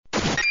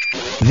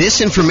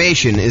This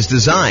information is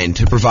designed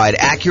to provide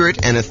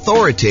accurate and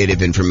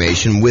authoritative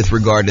information with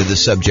regard to the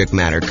subject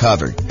matter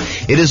covered.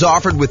 It is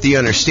offered with the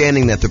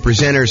understanding that the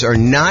presenters are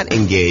not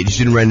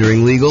engaged in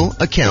rendering legal,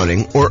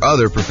 accounting, or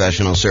other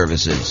professional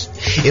services.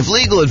 If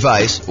legal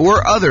advice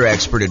or other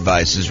expert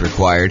advice is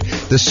required,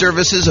 the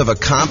services of a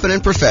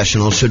competent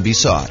professional should be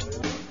sought.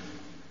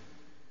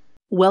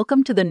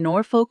 Welcome to the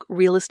Norfolk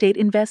Real Estate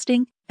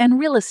Investing and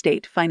Real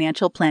Estate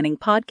Financial Planning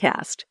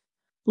Podcast.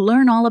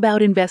 Learn all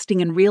about investing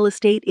in real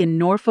estate in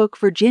Norfolk,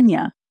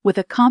 Virginia, with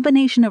a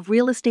combination of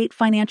real estate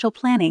financial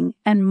planning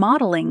and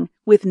modeling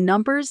with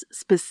numbers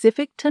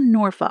specific to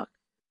Norfolk,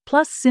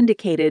 plus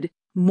syndicated,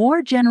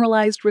 more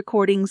generalized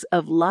recordings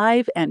of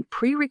live and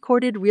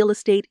pre-recorded real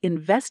estate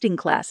investing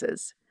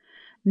classes,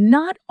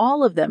 not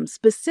all of them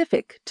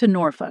specific to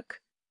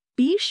Norfolk.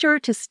 Be sure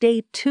to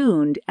stay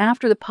tuned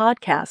after the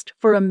podcast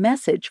for a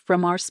message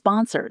from our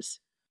sponsors.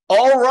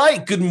 All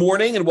right. Good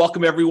morning and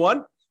welcome,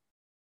 everyone.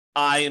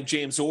 I am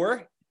James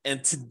Orr,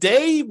 and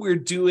today we're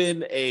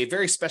doing a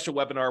very special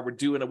webinar. We're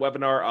doing a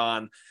webinar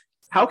on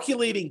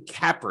calculating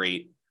cap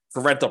rate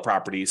for rental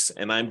properties,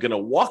 and I'm going to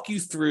walk you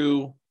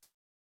through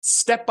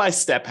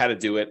step-by-step how to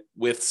do it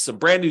with some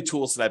brand new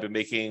tools that I've been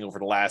making over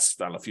the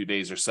last, few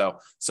days or so.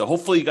 So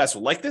hopefully you guys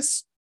will like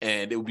this,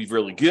 and it will be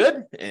really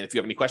good. And if you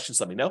have any questions,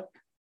 let me know.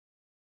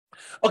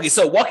 Okay,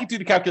 so walking through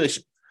the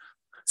calculation.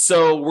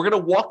 So we're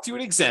going to walk through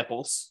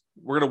examples.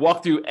 We're going to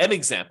walk through an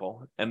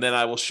example, and then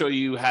I will show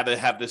you how to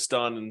have this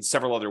done in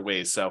several other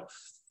ways. So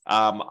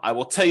I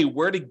will tell you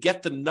where to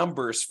get the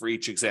numbers for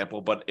each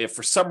example, but if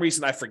for some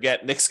reason I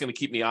forget, Nick's going to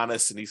keep me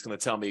honest, and he's going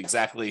to tell me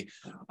exactly,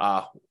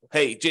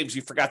 hey, James,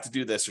 you forgot to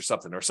do this or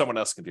something, or someone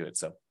else can do it.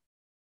 So.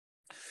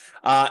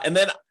 And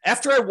then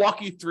after I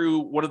walk you through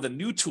one of the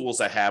new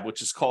tools I have,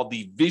 which is called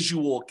the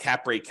Visual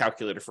Cap Rate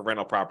Calculator for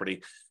rental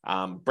property,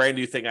 brand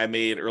new thing I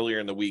made earlier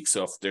in the week.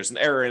 So if there's an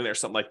error in it or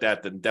something like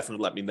that, then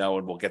definitely let me know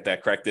and we'll get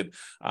that corrected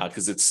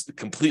because it's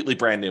completely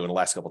brand new in the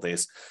last couple of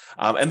days.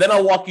 And then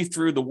I'll walk you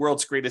through the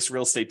world's greatest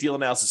real estate deal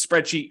analysis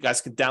spreadsheet. You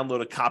guys can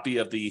download a copy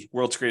of the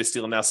world's greatest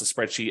deal analysis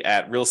spreadsheet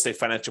at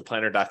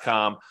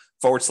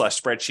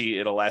realestatefinancialplanner.com/spreadsheet.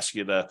 It'll ask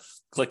you to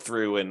click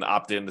through and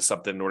opt into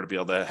something in order to be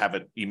able to have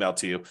it emailed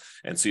to you.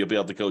 And so you'll be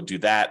able to go do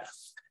that.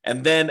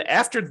 And then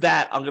after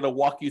that, I'm going to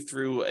walk you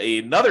through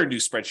another new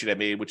spreadsheet I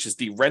made, which is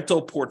the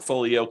rental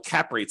portfolio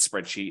cap rate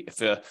spreadsheet.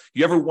 If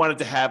you ever wanted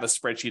to have a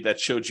spreadsheet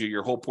that showed you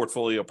your whole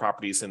portfolio of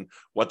properties and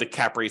what the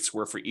cap rates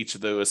were for each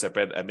of those,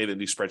 I made a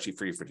new spreadsheet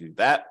for you to do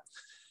that.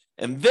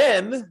 And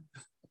then,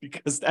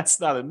 because that's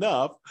not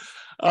enough,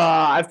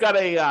 I've got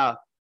a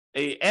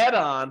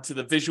add-on to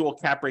the Visual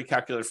Cap Rate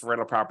Calculator for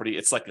rental property.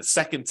 It's like a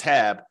second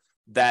tab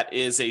that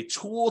is a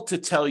tool to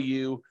tell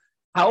you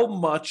how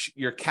much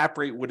your cap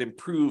rate would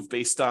improve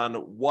based on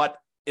what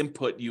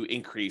input you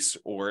increase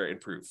or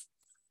improve.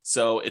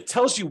 So it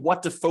tells you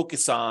what to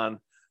focus on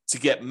to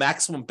get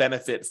maximum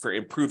benefit for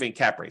improving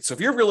cap rates. So if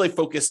you're really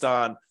focused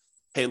on,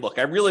 hey, look,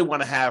 I really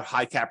want to have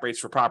high cap rates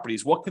for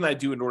properties, what can I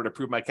do in order to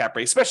improve my cap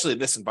rate, especially in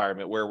this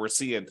environment where we're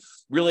seeing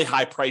really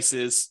high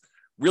prices,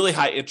 really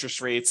high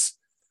interest rates,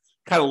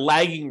 kind of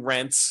lagging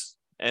rents.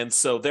 And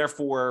so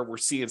therefore we're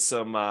seeing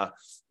some,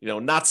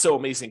 not so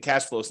amazing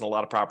cash flows in a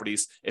lot of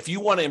properties. If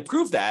you want to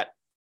improve that,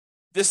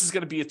 this is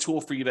going to be a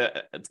tool for you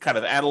to kind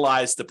of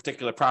analyze the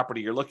particular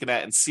property you're looking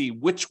at and see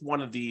which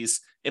one of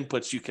these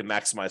inputs you can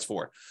maximize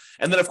for.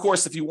 And then, of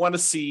course, if you want to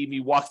see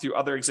me walk through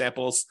other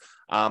examples,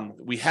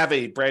 we have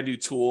a brand new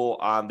tool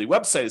on the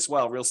website as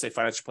well,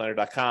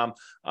 realestatefinancialplanner.com,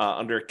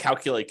 under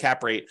Calculate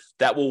Cap Rate,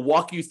 that will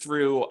walk you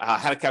through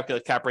how to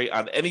calculate cap rate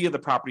on any of the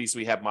properties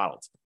we have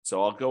modeled.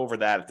 So I'll go over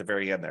that at the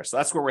very end there. So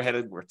that's where we're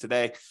headed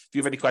today. If you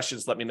have any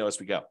questions, let me know as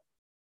we go.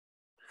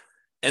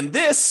 And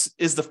this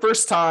is the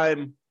first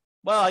time,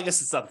 well, I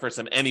guess it's not the first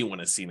time anyone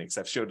has seen it because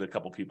I've showed it to a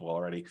couple people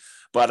already.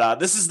 But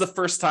this is the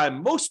first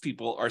time most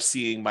people are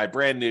seeing my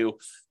brand new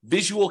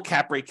Visual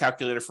Cap Rate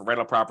Calculator for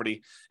rental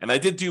property. And I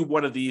did do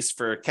one of these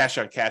for cash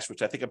on cash,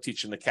 which I think I'm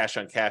teaching the cash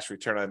on cash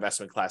return on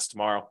investment class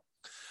tomorrow.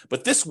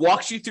 But this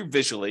walks you through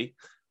visually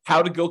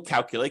how to go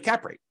calculate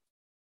cap rate.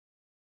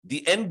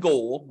 The end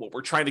goal, what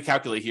we're trying to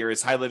calculate here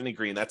is highlighted in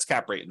green. That's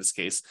cap rate in this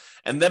case.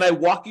 And then I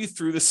walk you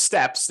through the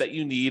steps that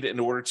you need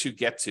in order to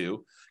get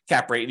to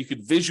cap rate. And you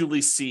can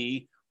visually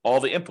see all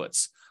the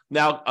inputs.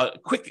 Now, a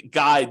quick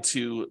guide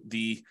to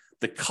the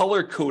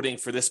color coding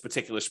for this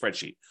particular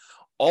spreadsheet.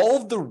 All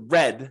of the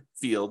red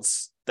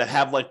fields that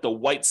have like the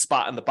white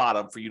spot on the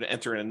bottom for you to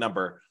enter in a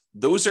number,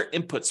 those are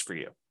inputs for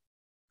you.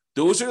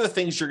 Those are the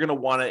things you're going to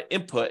want to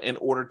input in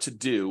order to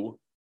do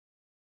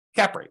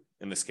cap rate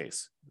in this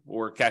case,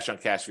 or cash on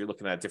cash if you're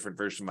looking at a different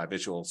version of my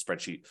visual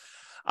spreadsheet.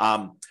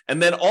 And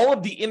then all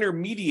of the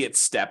intermediate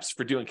steps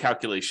for doing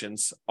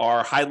calculations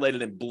are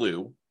highlighted in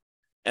blue.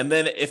 And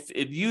then if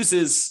it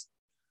uses,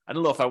 I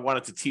don't know if I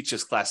wanted to teach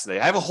this class today.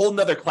 I have a whole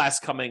nother class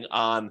coming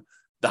on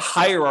the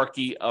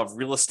hierarchy of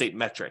real estate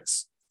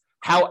metrics,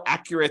 how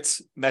accurate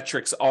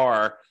metrics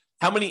are,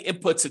 how many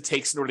inputs it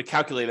takes in order to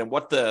calculate, and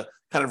what the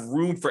kind of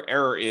room for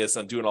error is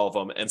on doing all of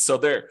them. And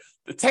so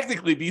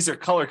technically these are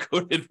color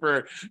coded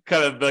for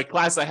kind of the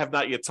class I have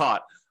not yet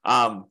taught.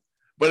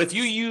 But if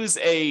you use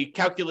a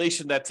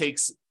calculation that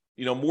takes,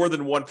 more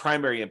than one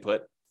primary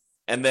input,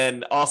 and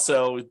then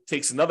also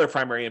takes another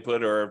primary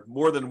input or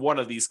more than one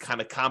of these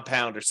kind of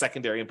compound or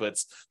secondary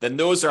inputs, then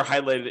those are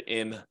highlighted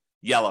in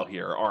yellow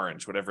here, or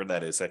orange, whatever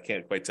that is. I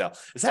can't quite tell.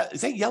 Is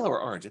that yellow or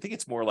orange? I think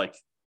it's more like,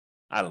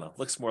 I don't know,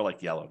 looks more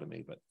like yellow to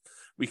me, but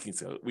we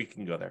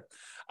can go there.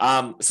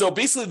 So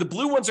basically the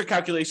blue ones are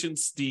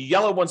calculations, the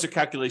yellow ones are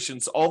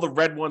calculations, all the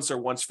red ones are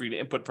ones for you to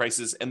input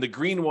prices, and the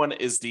green one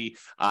is the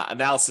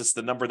analysis,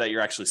 the number that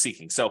you're actually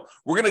seeking. So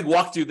we're going to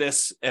walk through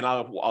this, and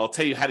I'll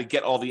tell you how to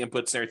get all the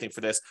inputs and everything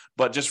for this,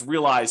 but just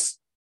realize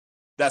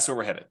that's where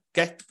we're headed,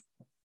 okay?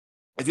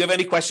 If you have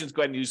any questions,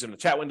 go ahead and use them in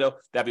the chat window.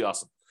 That'd be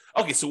awesome.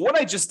 Okay, so what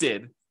I just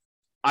did,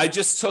 I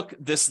just took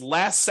this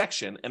last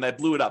section and I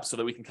blew it up so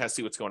that we can kind of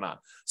see what's going on.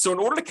 So in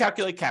order to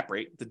calculate cap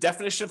rate, the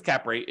definition of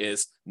cap rate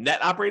is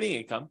net operating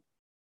income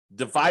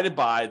divided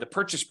by the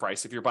purchase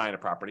price if you're buying a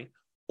property,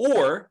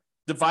 or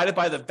divided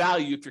by the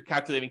value if you're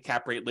calculating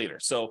cap rate later.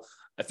 So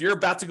if you're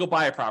about to go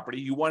buy a property,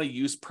 you want to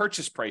use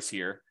purchase price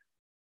here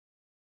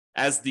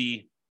as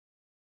the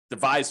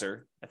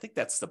divisor. I think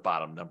that's the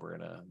bottom number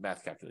in a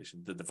math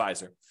calculation, the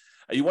divisor.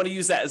 You want to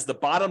use that as the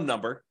bottom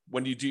number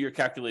when you do your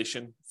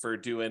calculation for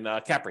doing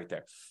cap rate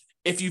there.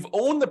 If you've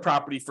owned the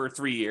property for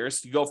 3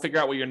 years, you go figure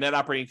out what your net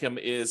operating income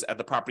is at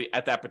the property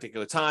at that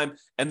particular time,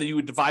 and then you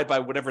would divide by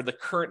whatever the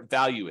current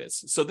value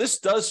is. So this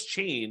does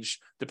change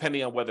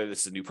depending on whether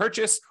this is a new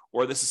purchase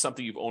or this is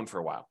something you've owned for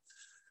a while.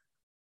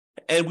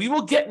 And we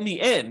will get in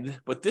the end,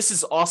 but this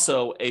is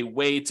also a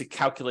way to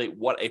calculate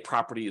what a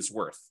property is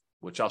worth,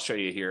 which I'll show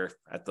you here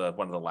at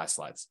one of the last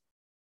slides.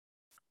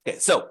 Okay,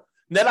 so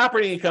net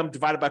operating income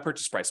divided by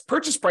purchase price.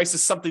 Purchase price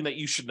is something that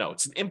you should know.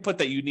 It's an input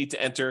that you need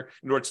to enter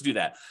in order to do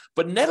that.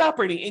 But net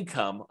operating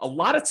income, a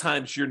lot of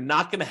times you're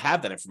not going to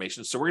have that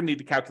information, so we're going to need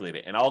to calculate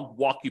it. And I'll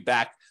walk you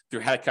back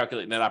through how to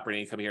calculate net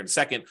operating income here in a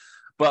second.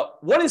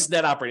 But what is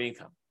net operating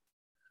income?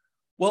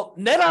 Well,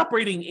 net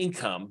operating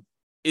income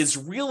is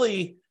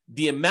really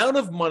the amount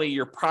of money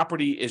your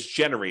property is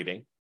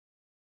generating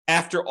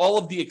after all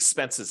of the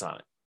expenses on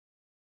it,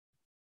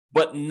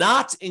 but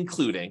not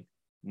including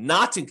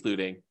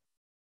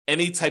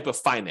any type of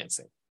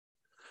financing.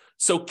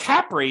 So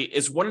cap rate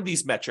is one of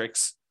these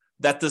metrics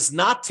that does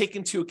not take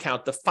into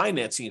account the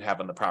financing you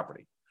have on the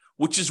property,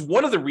 which is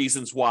one of the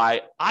reasons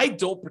why I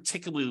don't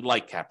particularly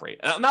like cap rate.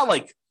 I'm not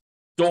like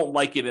don't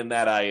like it in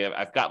that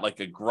I've got like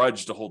a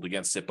grudge to hold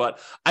against it, but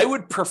I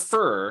would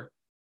prefer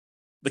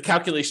the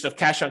calculation of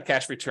cash on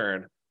cash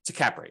return to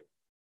cap rate.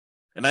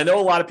 And I know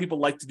a lot of people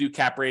like to do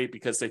cap rate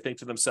because they think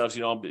to themselves,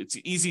 it's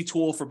an easy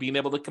tool for being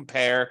able to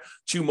compare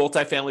two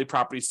multifamily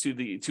properties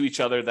to each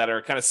other that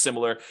are kind of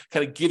similar,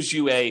 kind of gives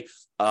you a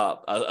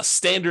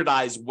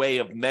standardized way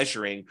of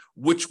measuring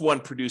which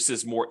one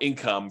produces more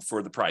income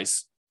for the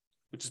price,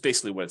 which is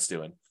basically what it's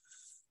doing.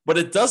 But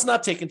it does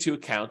not take into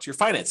account your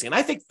financing. And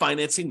I think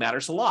financing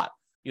matters a lot.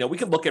 We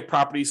can look at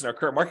properties in our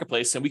current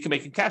marketplace and we can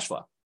make them cash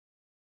flow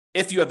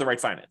if you have the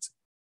right financing,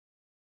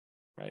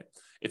 right?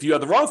 If you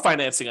have the wrong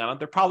financing on them,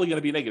 they're probably going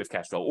to be negative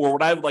cash flow, or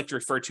what I would like to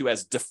refer to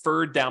as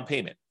deferred down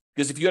payment.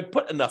 Because if you had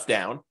put enough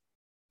down,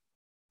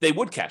 they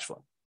would cash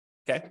flow.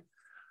 Okay.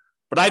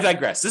 But I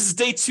digress. This is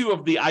day 2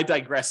 of the I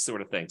digress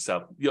sort of thing.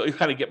 So you'll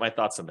kind of get my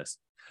thoughts on this.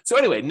 So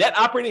anyway, net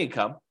operating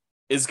income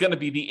is going to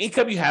be the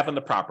income you have on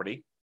the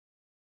property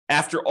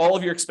after all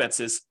of your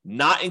expenses,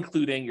 not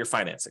including your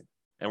financing.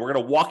 And we're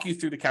going to walk you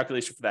through the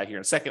calculation for that here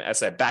in a second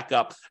as I back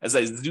up, as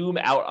I zoom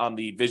out on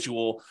the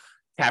visual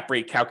cap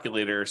rate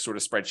calculator sort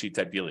of spreadsheet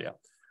type dealio.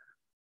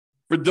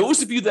 For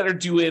those of you that are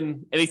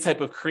doing any type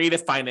of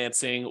creative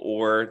financing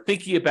or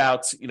thinking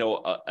about,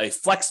 a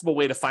flexible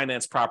way to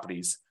finance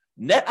properties,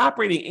 net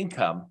operating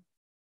income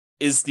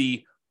is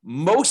the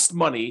most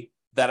money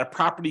that a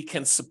property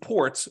can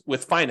support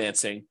with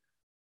financing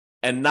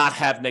and not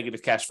have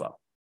negative cash flow.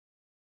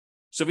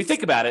 So if you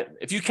think about it,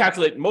 if you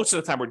calculate, most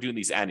of the time we're doing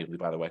these annually,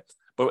 by the way,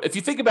 but if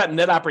you think about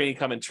net operating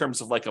income in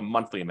terms of like a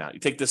monthly amount, you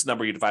take this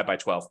number, you divide by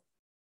 12.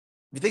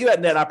 If you think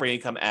about net operating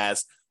income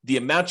as the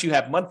amount you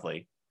have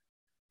monthly,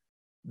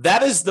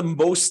 that is the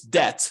most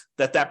debt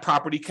that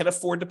property can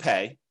afford to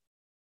pay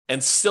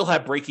and still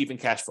have break-even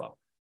cash flow.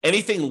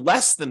 Anything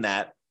less than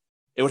that,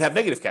 it would have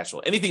negative cash flow.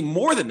 Anything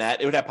more than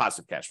that, it would have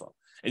positive cash flow.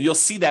 And you'll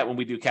see that when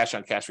we do cash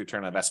on cash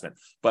return on investment.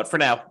 But for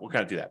now, we're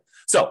going to do that.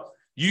 So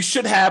you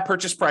should have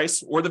purchase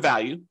price or the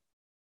value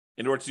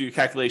in order to do your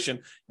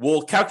calculation.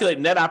 We'll calculate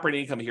net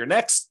operating income here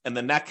next, and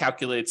then that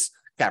calculates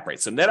cap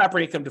rate. So net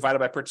operating income divided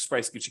by purchase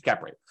price gives you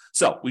cap rate.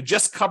 So we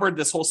just covered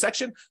this whole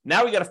section.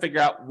 Now we got to figure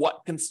out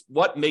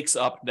what makes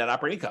up net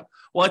operating income.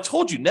 Well, I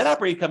told you net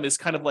operating income is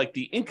kind of like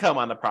the income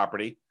on the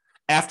property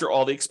after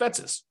all the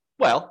expenses.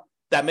 Well,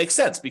 that makes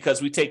sense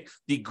because we take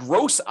the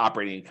gross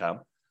operating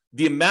income,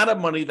 the amount of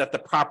money that the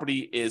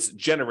property is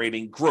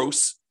generating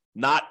gross,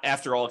 not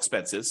after all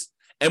expenses,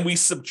 and we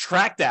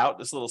subtract out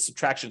this little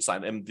subtraction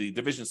sign, and the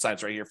division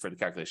sign's right here for the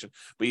calculation,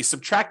 but you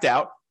subtract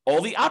out all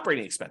the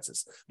operating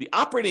expenses. The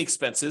operating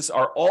expenses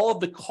are all of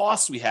the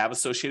costs we have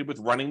associated with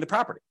running the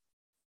property,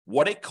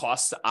 what it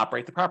costs to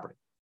operate the property.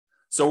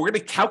 So we're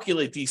going to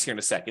calculate these here in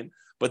a second,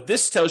 But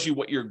this tells you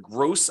what your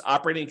gross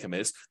operating income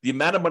is, the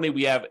amount of money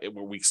we have,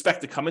 where we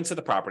expect to come into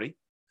the property.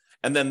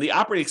 And then the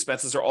operating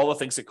expenses are all the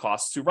things it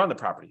costs to run the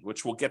property,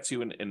 which we'll get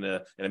to in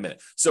a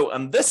minute. So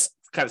on this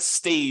kind of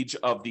stage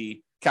of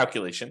the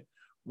calculation,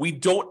 we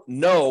don't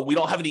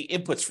have any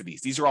inputs for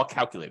these. These are all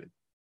calculated.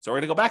 So we're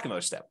going to go back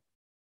another step.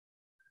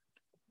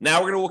 Now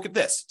we're going to look at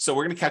this. So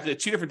we're going to calculate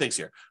two different things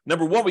here.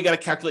 Number one, we got to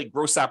calculate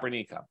gross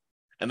operating income.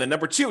 And then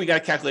number two, we got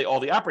to calculate all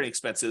the operating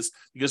expenses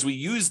because we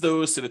use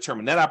those to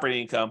determine net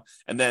operating income.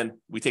 And then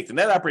we take the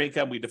net operating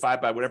income, we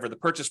divide by whatever the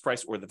purchase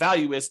price or the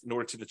value is in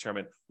order to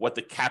determine what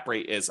the cap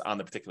rate is on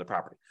the particular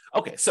property.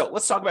 Okay, so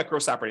let's talk about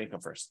gross operating income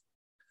first.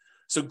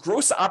 So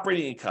gross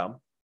operating income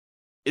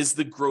is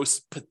the gross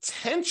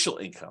potential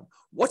income.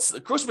 What's the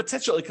gross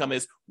potential income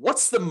is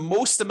what's the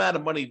most amount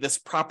of money this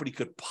property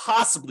could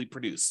possibly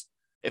produce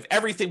if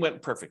everything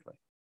went perfectly.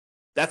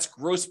 That's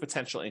gross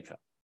potential income.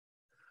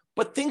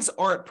 But things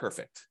aren't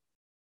perfect.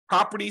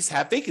 Properties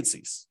have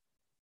vacancies.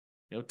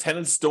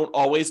 Tenants don't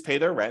always pay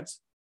their rent,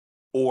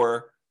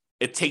 or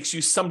it takes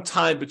you some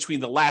time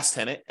between the last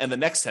tenant and the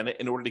next tenant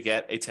in order to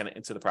get a tenant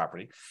into the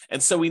property.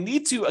 And so we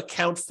need to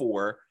account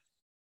for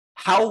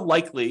how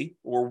likely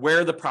or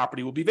where the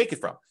property will be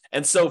vacant from.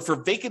 And so for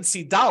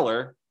vacancy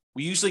dollar,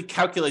 we usually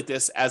calculate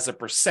this as a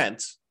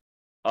percent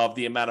of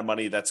the amount of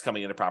money that's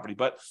coming into property.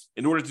 But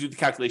in order to do the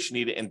calculation,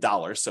 you need it in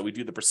dollars. So we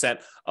do the percent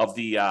of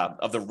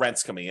the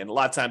rents coming in. A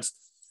lot of times,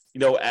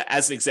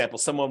 as an example,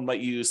 someone might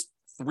use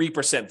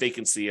 3%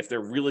 vacancy. If they're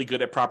really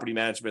good at property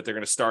management, they're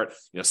going to start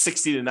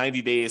 60 to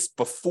 90 days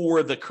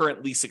before the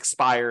current lease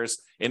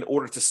expires in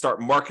order to start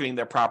marketing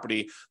their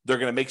property. They're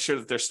going to make sure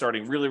that they're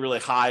starting really, really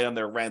high on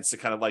their rents to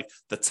kind of like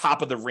the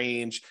top of the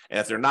range. And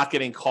if they're not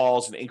getting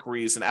calls and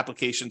inquiries and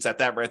applications at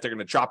that rent, they're going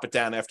to drop it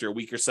down after a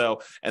week or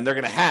so. And they're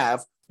going to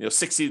have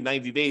 60 to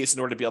 90 days in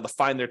order to be able to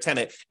find their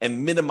tenant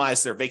and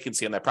minimize their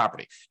vacancy on that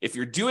property. If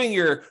you're doing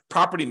your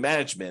property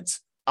management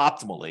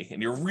optimally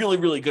and you're really,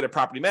 really good at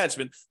property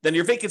management, then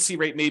your vacancy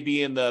rate may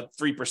be in the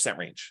 3%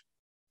 range.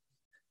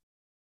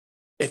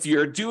 If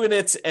you're doing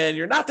it and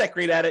you're not that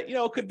great at it,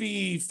 it could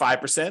be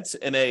 5%.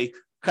 In a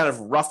kind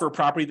of rougher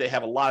property, they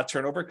have a lot of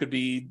turnover. It could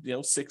be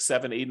 6,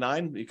 7, 8,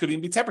 9. It could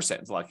even be 10%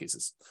 in a lot of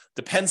cases.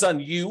 Depends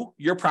on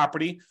your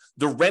property,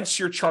 the rents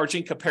you're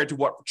charging compared to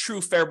what true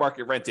fair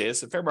market rent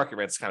is. And fair market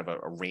rent is kind of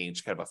a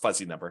range, kind of a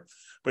fuzzy number.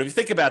 But if you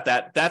think about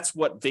that, that's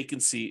what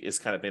vacancy is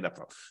kind of made up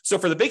of. So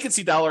for the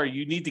vacancy dollar,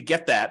 you need to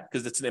get that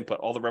because it's an input.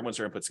 All the red ones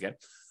are inputs again.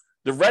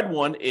 The red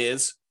one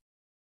is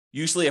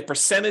usually a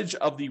percentage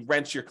of the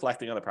rents you're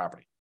collecting on the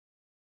property.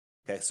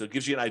 Okay, so it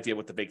gives you an idea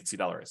what the vacancy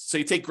dollar is. So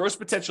you take gross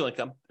potential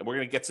income, and we're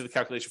going to get to the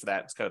calculation for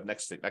that. It's kind of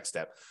next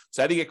step.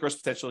 So how do you get gross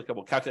potential income?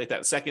 We'll calculate that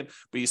in a second,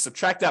 but you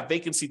subtract out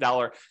vacancy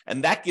dollar,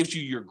 and that gives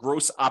you your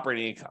gross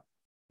operating income.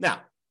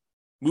 Now,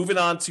 moving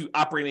on to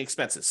operating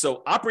expenses.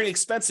 So operating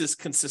expenses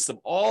consist of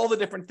all the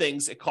different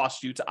things it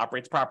costs you to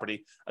operate the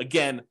property.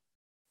 Again,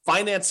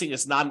 financing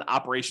is not an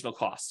operational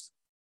cost,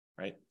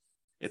 right?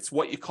 It's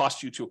what it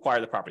costs you to acquire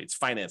the property. It's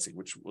financing,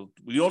 which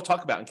we don't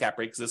talk about in cap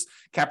rate because this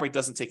cap rate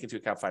doesn't take into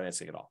account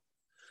financing at all.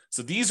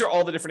 So these are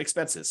all the different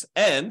expenses,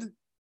 and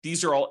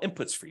these are all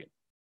inputs for you.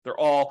 They're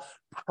all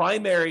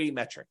primary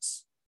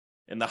metrics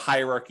in the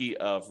hierarchy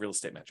of real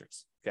estate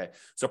metrics. Okay,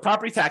 so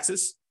property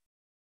taxes.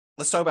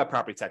 Let's talk about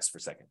property taxes for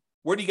a second.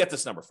 Where do you get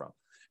this number from?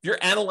 If you're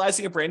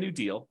analyzing a brand new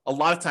deal, a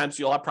lot of times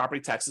you'll have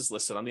property taxes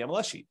listed on the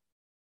MLS sheet.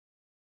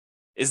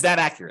 Is that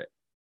accurate?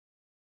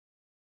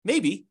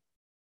 Maybe.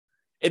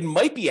 It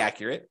might be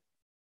accurate.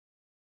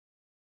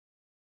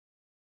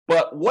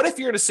 But what if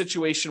you're in a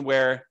situation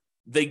where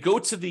they go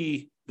to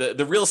the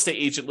real estate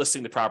agent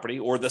listing the property,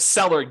 or the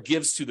seller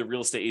gives to the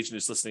real estate agent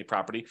who's listing the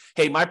property,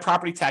 hey, my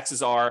property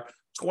taxes are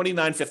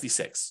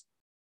 $29.56.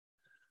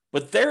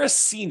 But they're a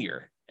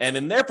senior, and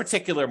in their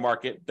particular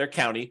market, their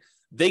county,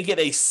 they get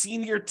a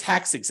senior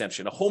tax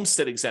exemption, a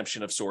homestead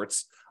exemption of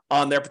sorts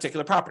on their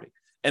particular property.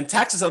 And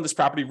taxes on this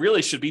property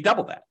really should be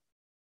double that.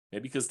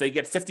 Maybe because they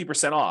get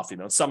 50% off.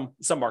 In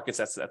some markets,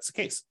 that's the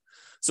case.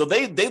 So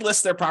they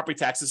list their property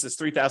taxes as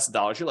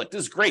 $3,000. You're like,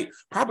 this is great.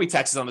 Property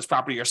taxes on this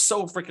property are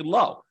so freaking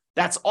low.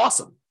 That's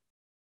awesome.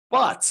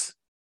 But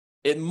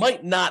it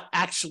might not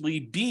actually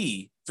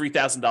be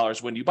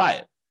 $3,000 when you buy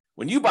it.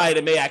 When you buy it,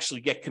 it may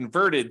actually get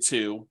converted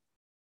to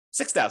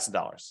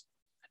 $6,000.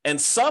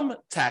 And some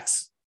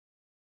tax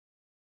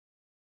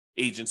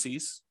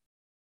agencies,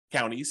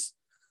 counties,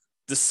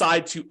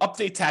 decide to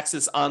update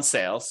taxes on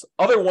sales.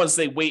 Other ones,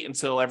 they wait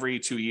until every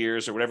 2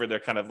 years or whatever their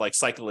kind of like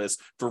cycle is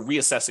for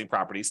reassessing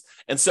properties.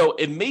 And so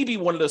it may be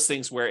one of those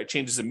things where it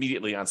changes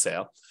immediately on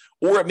sale,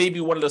 or it may be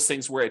one of those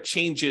things where it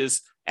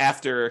changes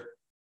after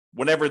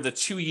whenever the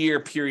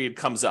 2-year period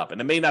comes up. And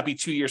it may not be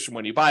 2 years from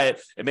when you buy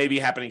it. It may be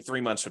happening 3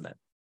 months from then.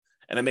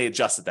 And it may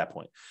adjust at that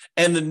point.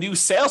 And the new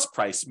sales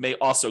price may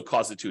also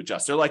cause it to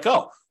adjust. They're like,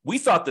 oh, we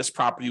thought this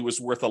property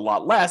was worth a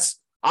lot less.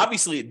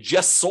 Obviously, it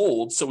just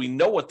sold, so we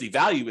know what the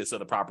value is of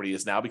the property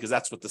is now because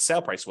that's what the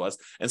sale price was.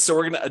 And so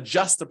we're going to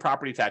adjust the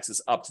property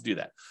taxes up to do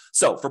that.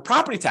 So for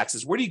property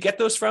taxes, where do you get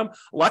those from?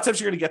 A lot of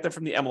times you're going to get them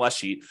from the MLS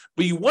sheet,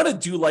 but you want to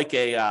do like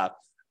a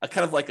a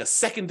kind of like a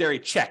secondary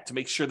check to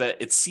make sure that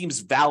it seems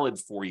valid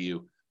for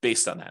you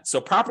based on that.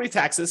 So property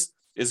taxes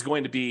is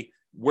going to be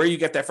where you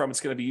get that from. It's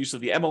going to be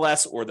usually the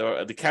MLS or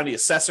the county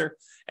assessor,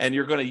 and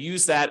you're going to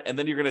use that, and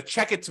then you're going to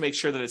check it to make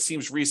sure that it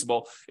seems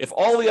reasonable. If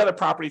all the other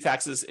property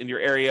taxes in your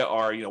area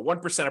are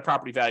 1% of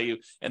property value,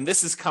 and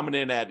this is coming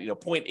in at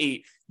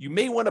 0.8, you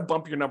may want to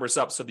bump your numbers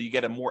up so that you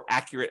get a more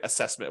accurate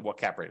assessment of what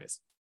cap rate is.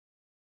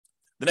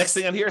 The next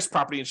thing on here is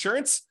property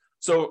insurance.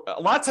 So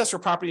a lot of tests for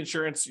property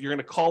insurance, you're going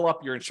to call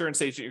up your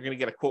insurance agent, you're going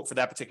to get a quote for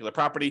that particular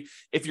property.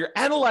 If you're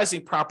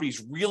analyzing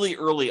properties really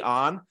early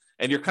on,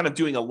 and you're kind of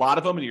doing a lot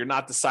of them and you're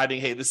not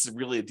deciding, hey, this is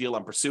really a deal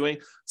I'm pursuing,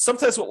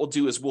 sometimes what we'll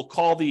do is we'll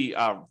call the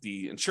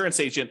insurance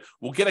agent,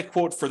 we'll get a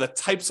quote for the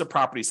types of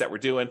properties that we're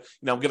doing.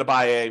 I'm going to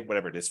buy a,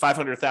 whatever it is,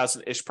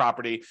 500,000-ish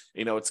property,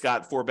 it's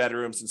got 4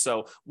 bedrooms. And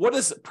so what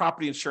is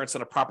property insurance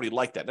on a property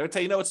like that? They'll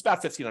tell you, it's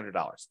about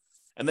 $1,500.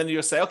 And then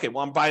you'll say, okay,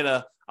 well,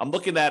 I'm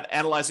looking at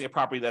analyzing a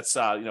property that's,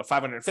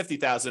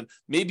 550,000.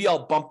 Maybe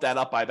I'll bump that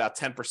up by about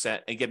 10%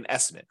 and get an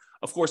estimate.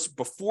 Of course,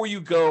 before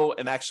you go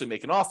and actually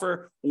make an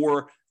offer,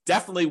 or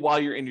definitely while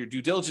you're in your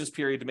due diligence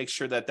period to make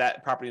sure that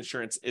that property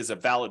insurance is a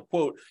valid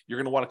quote, you're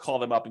going to want to call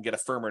them up and get a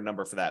firmer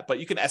number for that. But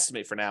you can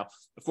estimate for now.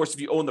 Of course, if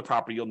you own the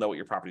property, you'll know what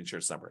your property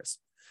insurance number is.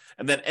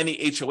 And then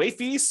any HOA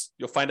fees,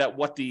 you'll find out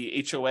what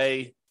the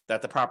HOA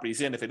that the property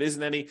is in, if it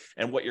isn't any,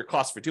 and what your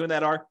costs for doing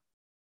that are.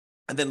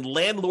 And then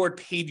landlord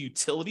paid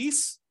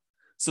utilities.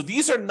 So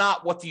these are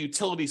not what the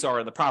utilities are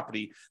in the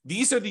property.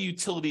 These are the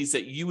utilities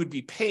that you would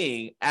be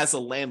paying as a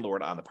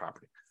landlord on the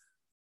property.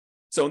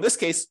 So in this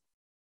case,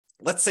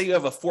 let's say you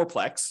have a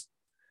fourplex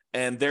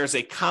and there's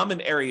a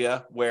common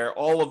area where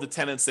all of the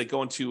tenants, they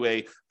go into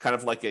a kind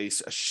of like a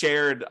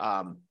shared,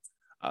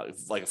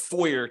 like a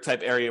foyer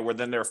type area where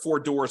then there are 4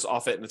 doors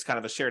off it and it's kind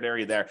of a shared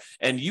area there.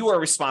 And you are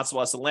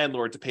responsible as a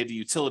landlord to pay the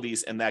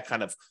utilities in that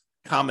kind of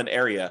common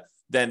area.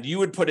 Then you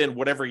would put in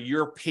whatever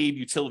your paid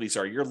utilities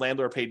are, your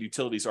landlord paid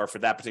utilities are for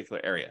that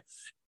particular area.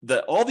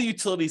 All the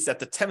utilities that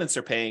the tenants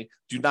are paying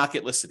do not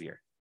get listed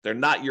here. They're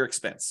not your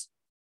expense.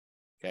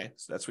 Okay,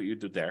 so that's what you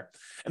do there.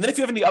 And then if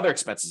you have any other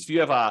expenses, if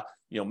you have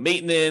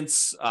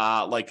maintenance,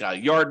 like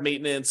yard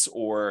maintenance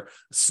or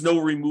snow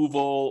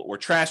removal or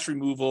trash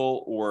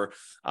removal, or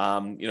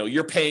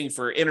you're paying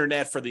for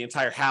internet for the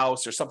entire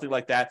house or something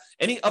like that,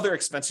 any other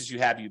expenses you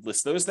have, you'd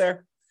list those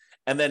there.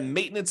 And then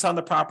maintenance on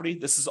the property,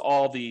 this is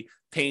all the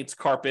paint,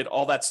 carpet,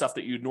 all that stuff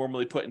that you'd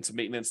normally put into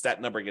maintenance.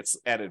 That number gets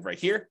added right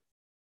here.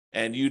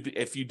 And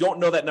if you don't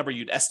know that number,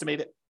 you'd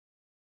estimate it.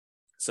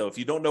 So if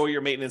you don't know what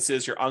your maintenance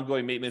is, your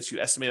ongoing maintenance, you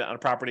estimate it on a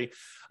property.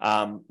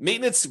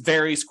 Maintenance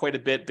varies quite a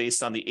bit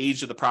based on the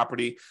age of the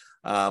property,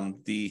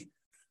 the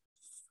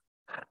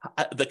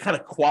kind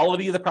of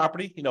quality of the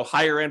property.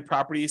 Higher end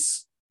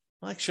properties,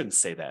 well, I shouldn't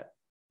say that.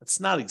 That's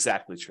not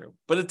exactly true,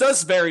 but it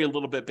does vary a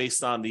little bit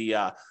based on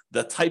the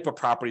type of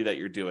property that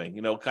you're doing.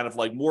 Kind of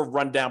like more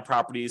rundown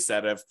properties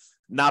that have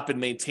not been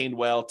maintained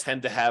well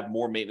tend to have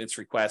more maintenance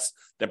requests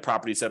than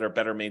properties that are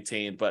better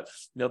maintained. But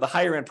the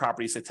higher end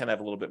properties, they tend to have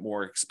a little bit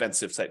more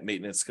expensive type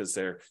maintenance because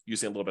they're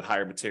using a little bit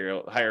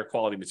higher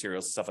quality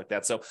materials and stuff like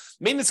that. So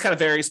maintenance kind of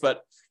varies,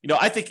 but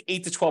I think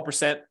 8 to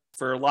 12%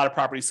 for a lot of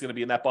properties is going to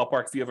be in that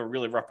ballpark. If you have a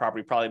really rough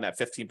property, probably in that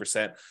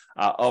 15%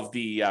 of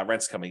the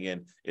rents coming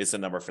in is the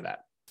number for that.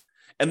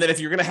 And then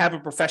if you're going to have a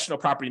professional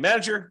property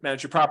manager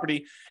manage your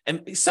property,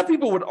 and some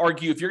people would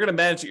argue if you're going to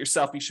manage it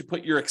yourself, you should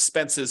put your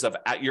expenses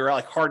at your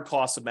like hard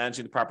costs of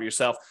managing the property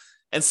yourself.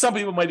 And some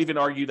people might even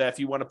argue that if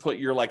you want to put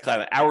your like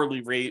kind of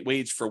hourly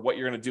wage for what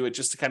you're going to do it,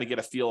 just to kind of get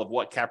a feel of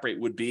what cap rate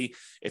would be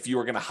if you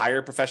were going to hire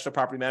a professional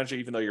property manager,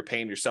 even though you're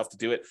paying yourself to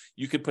do it,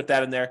 you could put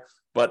that in there.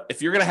 But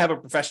if you're going to have a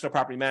professional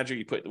property manager,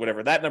 you put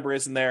whatever that number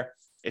is in there.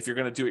 If you're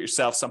going to do it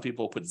yourself, some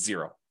people put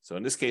 0. So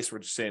in this case, we're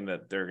just saying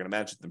that they're going to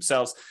manage it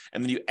themselves.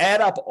 And then you add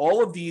up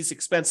all of these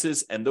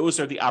expenses, and those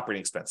are the operating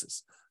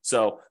expenses.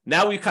 So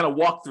now we kind of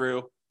walk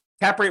through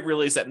cap rate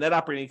really is that net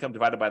operating income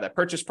divided by that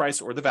purchase price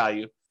or the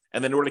value.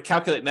 And then in order to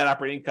calculate net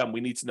operating income,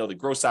 we need to know the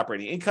gross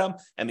operating income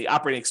and the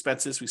operating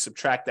expenses. We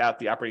subtract out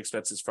the operating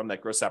expenses from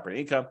that gross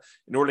operating income.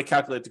 In order to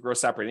calculate the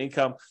gross operating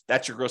income,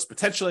 that's your gross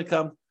potential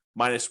income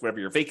minus whatever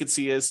your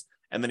vacancy is.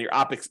 And then your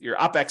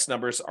OPEX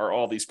numbers are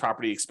all these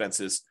property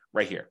expenses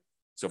right here.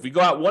 So if we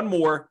go out one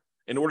more,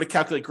 in order to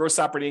calculate gross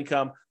operating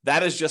income,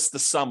 that is just the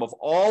sum of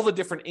all the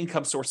different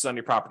income sources on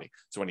your property.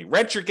 So any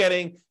rent you're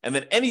getting, and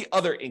then any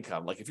other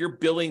income, like if you're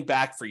billing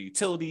back for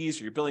utilities,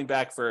 or you're billing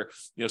back for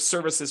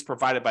services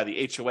provided by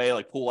the HOA,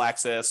 like pool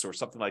access or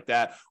something like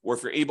that, or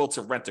if you're able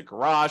to rent a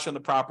garage on the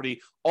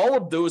property, all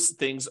of those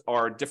things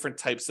are different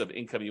types of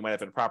income you might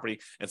have in a property.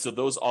 And so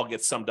those all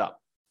get summed up.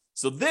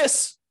 So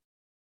this,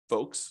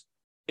 folks,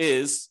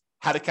 is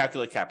how to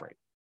calculate cap rate.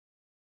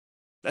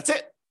 That's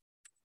it.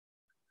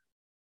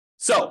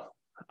 So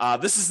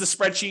this is the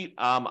spreadsheet.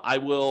 I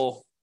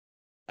will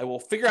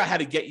figure out how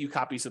to get you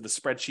copies of the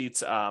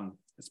spreadsheets.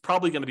 It's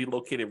probably going to be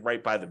located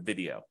right by the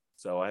video.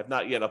 So I have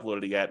not yet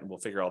uploaded it yet, and we'll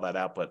figure all that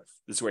out, but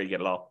this is where you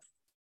get it all.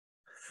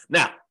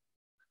 Now,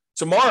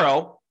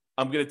 tomorrow,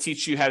 I'm going to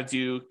teach you how to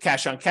do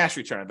cash on cash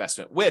return on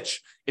investment,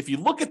 which if you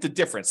look at the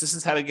difference, this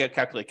is how to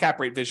calculate cap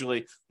rate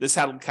visually. This is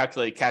how to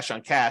calculate cash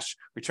on cash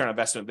return on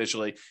investment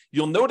visually.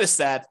 You'll notice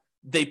that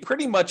they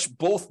pretty much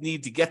both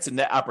need to get to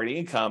net operating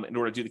income in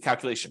order to do the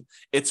calculation.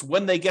 It's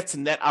when they get to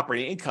net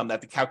operating income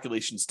that the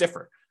calculations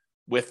differ.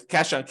 With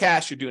cash on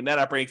cash, you're doing net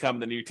operating income,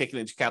 then you're taking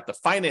into account the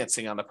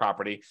financing on the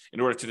property in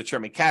order to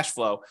determine cash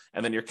flow,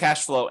 and then your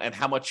cash flow and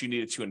how much you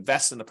needed to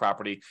invest in the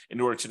property in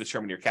order to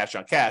determine your cash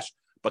on cash.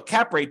 But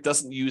cap rate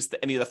doesn't use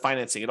any of the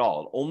financing at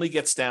all. It only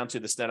gets down to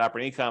this net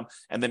operating income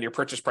and then your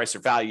purchase price or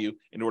value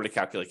in order to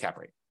calculate cap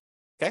rate.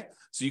 Okay,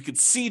 so you can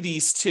see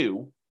these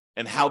two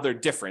and how they're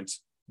different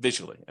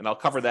visually. And I'll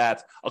cover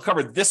that. I'll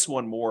cover this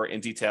one more in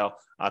detail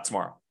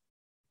tomorrow.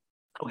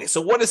 Okay,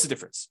 so what is the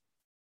difference?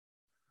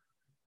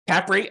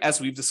 Cap rate, as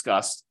we've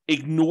discussed,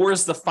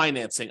 ignores the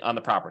financing on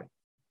the property.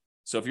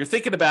 So if you're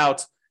thinking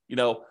about,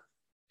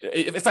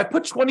 if I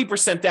put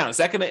 20% down, is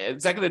that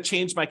going to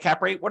change my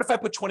cap rate? What if I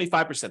put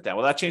 25% down?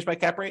 Will that change my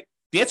cap rate?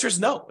 The answer is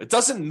no. It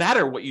doesn't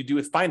matter what you do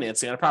with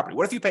financing on a property.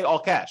 What if you pay all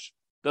cash?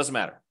 Doesn't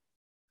matter.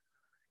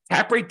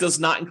 Cap rate does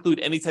not include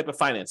any type of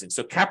financing.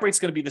 So cap rate's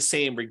going to be the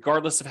same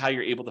regardless of how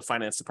you're able to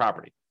finance the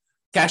property.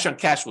 Cash on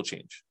cash will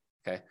change.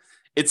 Okay.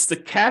 It's the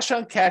cash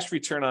on cash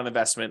return on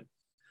investment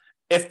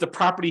if the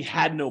property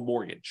had no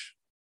mortgage,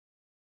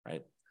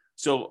 right?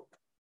 So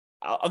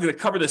I'm going to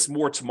cover this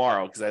more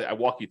tomorrow because I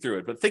walk you through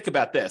it. But think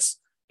about this.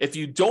 If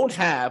you don't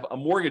have a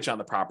mortgage on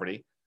the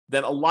property,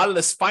 then a lot of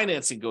this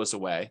financing goes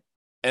away.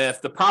 And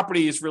if the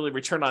property is really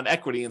return on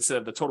equity instead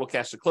of the total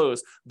cash to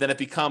close, then it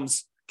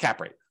becomes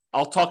cap rate.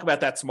 I'll talk about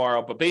that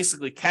tomorrow. But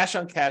basically, cash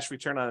on cash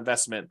return on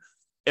investment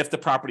if the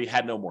property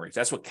had no mortgage.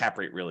 That's what cap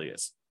rate really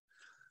is.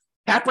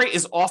 Cap rate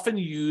is often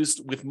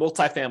used with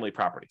multifamily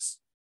properties.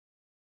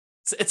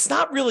 It's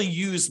not really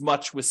used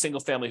much with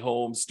single-family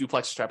homes,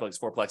 duplexes, triplexes,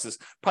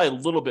 fourplexes. Probably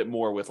a little bit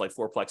more with like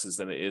fourplexes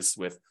than it is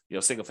with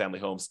single-family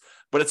homes.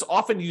 But it's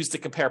often used to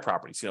compare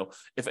properties.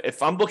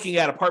 If I'm looking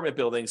at apartment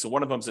buildings, and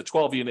one of them's a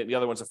 12-unit, and the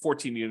other one's a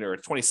 14-unit or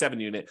a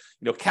 27-unit,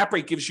 cap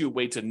rate gives you a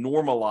way to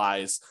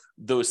normalize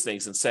those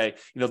things and say,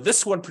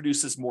 this one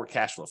produces more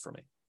cash flow for me.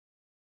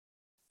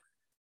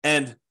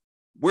 And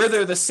where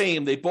they're the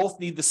same, they both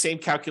need the same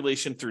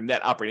calculation through net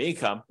operating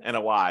income,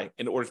 NOI,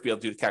 in order to be able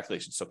to do the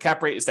calculation. So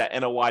cap rate is that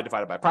NOI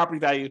divided by property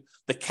value.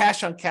 The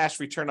cash on cash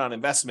return on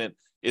investment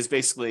is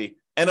basically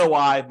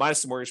NOI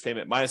minus the mortgage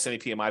payment, minus any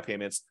PMI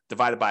payments,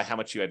 divided by how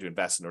much you had to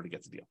invest in order to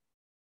get the deal.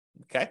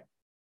 Okay?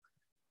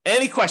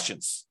 Any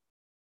questions?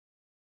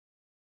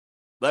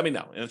 Let me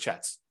know in the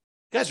chats.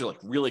 You guys are like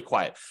really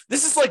quiet.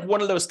 This is like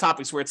one of those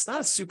topics where it's not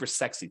a super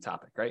sexy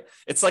topic, right?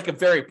 It's like a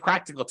very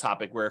practical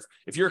topic where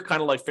if you're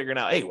kind of like figuring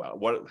out, hey,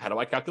 well, how do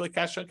I calculate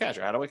cash on cash,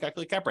 or how do I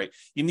calculate cap rate?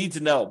 You need to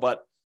know.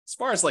 But as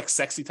far as like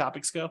sexy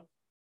topics go,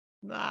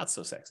 not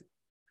so sexy.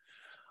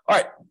 All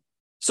right.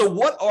 So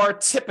what are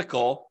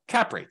typical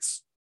cap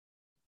rates?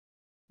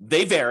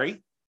 They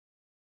vary.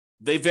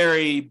 They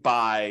vary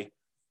by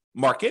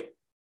market.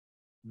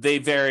 They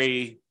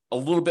vary a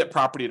little bit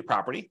property to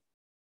property,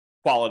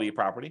 quality of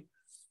property.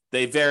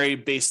 They vary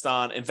based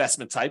on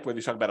investment type, whether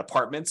you're talking about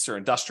apartments or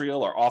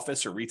industrial or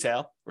office or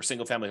retail or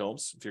single family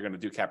homes, if you're going to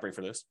do cap rate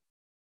for this.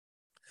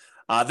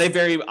 They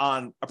vary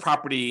on a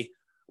property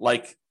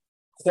like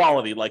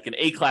quality, like an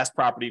A-class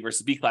property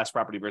versus B-class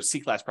property versus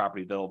C-class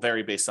property. They'll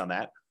vary based on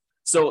that.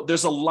 So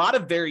there's a lot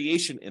of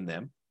variation in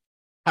them.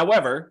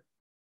 However,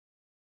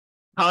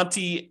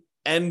 Conti,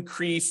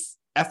 NCREIF,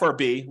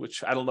 FRB,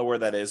 which I don't know where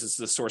that is. It's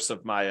the source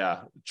of my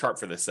chart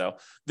for this. So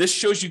this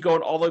shows you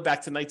going all the way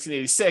back to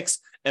 1986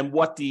 and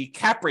what the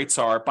cap rates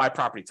are by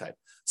property type.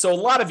 So a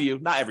lot of you,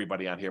 not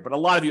everybody on here, but a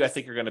lot of you, I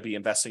think, are going to be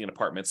investing in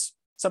apartments.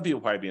 Some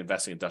people probably be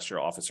investing in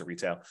industrial, office, or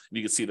retail, and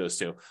you can see those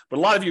too. But a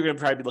lot of you are going to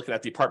probably be looking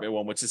at the apartment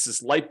one, which is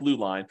this light blue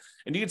line.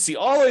 And you can see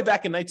all the way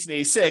back in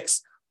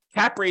 1986,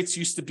 cap rates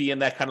used to be in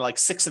that kind of like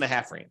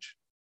 6.5 range.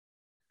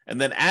 And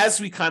then as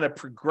we kind of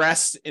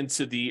progressed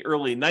into the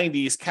early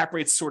 90s, cap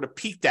rates sort of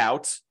peaked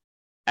out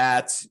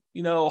at,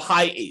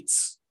 high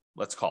 8s,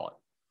 let's call it.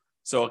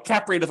 So a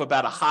cap rate of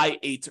about a high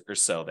 8 or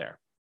so there.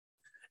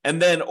 And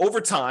then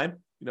over time,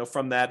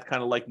 from that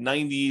kind of like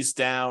 90s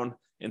down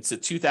into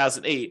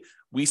 2008,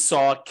 we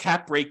saw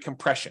cap rate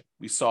compression.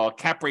 We saw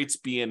cap rates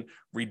being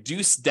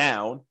reduced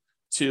down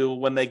to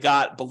when they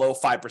got below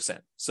 5%.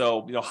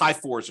 So, high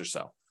 4s or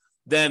so.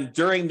 Then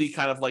during the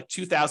kind of like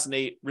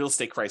 2008 real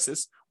estate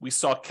crisis, we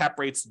saw cap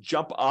rates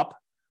jump up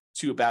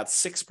to about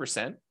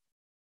 6%.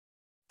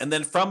 And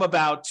then from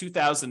about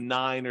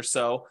 2009 or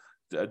so,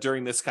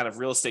 during this kind of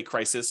real estate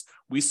crisis,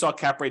 we saw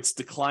cap rates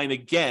decline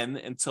again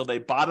until they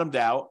bottomed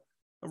out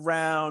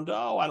around,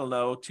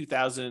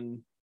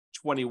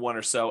 2021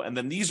 or so. And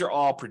then these are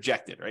all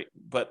projected, right?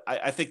 But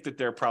I think that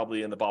they're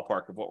probably in the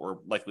ballpark of what we're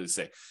likely to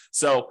see.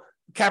 So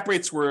cap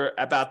rates were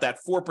about that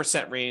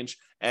 4% range.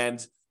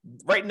 And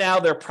right now,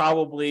 they're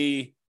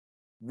probably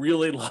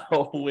really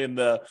low in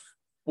the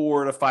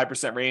 4 to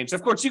 5% range.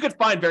 Of course, you could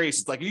find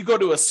variations. Like you go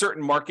to a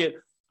certain market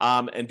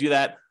and do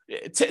that.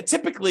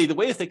 Typically, the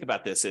way to think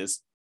about this is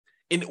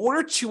in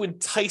order to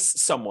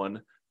entice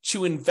someone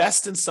to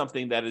invest in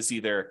something that is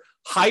either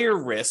higher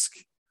risk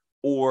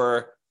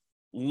or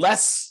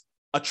less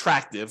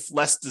attractive,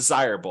 less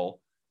desirable,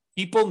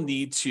 people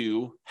need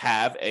to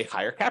have a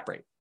higher cap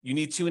rate. You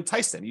need to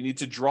entice them. You need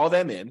to draw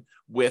them in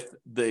with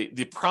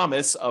the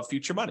promise of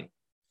future money.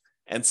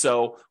 And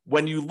so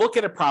when you look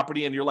at a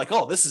property and you're like,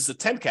 oh, this is a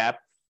 10 cap,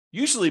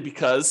 usually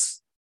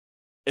because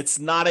it's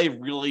not a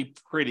really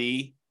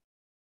pretty,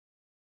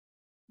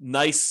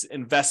 nice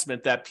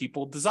investment that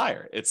people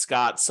desire. It's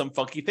got some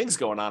funky things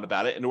going on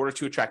about it in order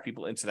to attract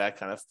people into that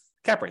kind of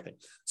cap rate thing.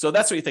 So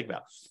that's what you think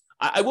about.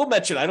 I will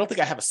mention, I don't think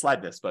I have a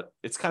slide this, but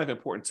it's kind of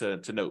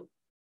important to note.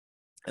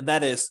 And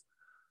that is,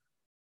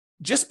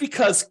 just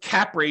because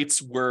cap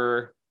rates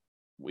were,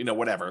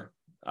 whatever,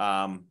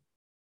 5%,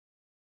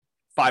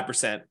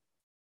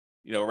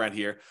 around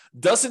here,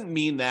 doesn't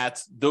mean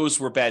that those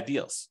were bad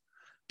deals.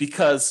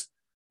 Because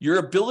your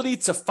ability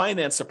to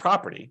finance a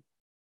property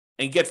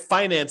and get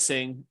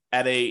financing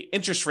at a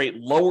interest rate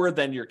lower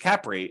than your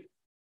cap rate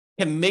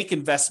can make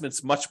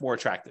investments much more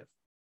attractive.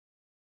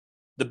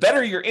 The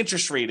better your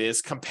interest rate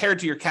is compared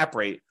to your cap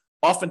rate,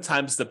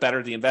 oftentimes the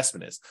better the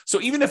investment is.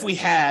 So even if we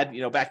had,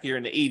 back here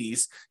in the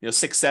 80s,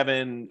 6,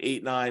 7,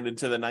 8, 9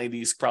 into the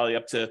 90s, probably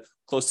up to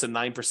close to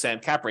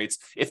 9% cap rates,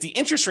 if the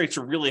interest rates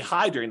are really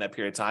high during that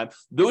period of time,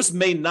 those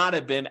may not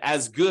have been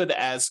as good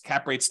as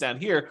cap rates down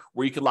here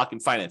where you can lock in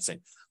financing.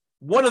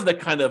 One of the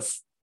kind of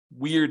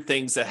weird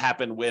things that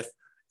happen with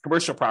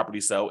commercial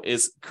properties, though,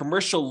 is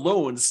commercial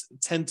loans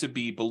tend to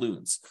be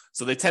balloons.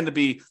 So they tend to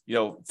be,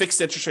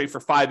 fixed interest rate for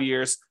 5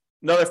 years,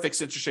 another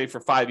fixed interest rate for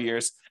 5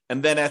 years,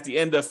 and then at the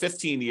end of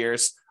 15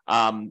 years,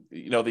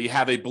 you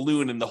have a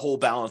balloon and the whole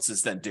balance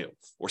is then due,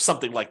 or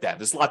something like that.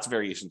 There's lots of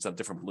variations on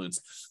different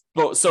balloons.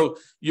 But so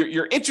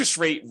your interest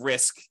rate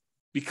risk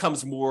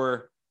becomes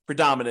more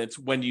predominant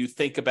when you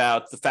think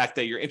about the fact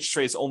that your interest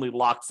rate is only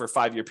locked for a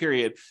 5-year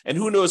period, and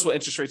who knows what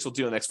interest rates will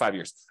do in the next 5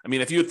 years. I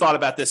mean, if you had thought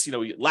about this,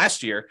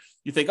 last year,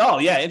 you think, oh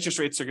yeah, interest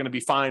rates are going to be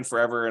fine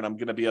forever, and I'm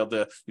going to be able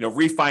to,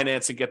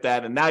 refinance and get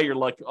that. And now you're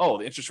like, oh,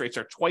 the interest rates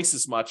are twice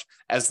as much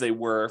as they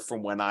were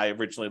from when I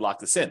originally locked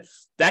this in.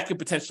 That could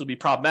potentially be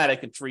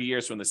problematic in 3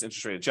 years when this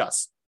interest rate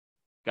adjusts.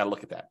 Got to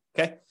look at that.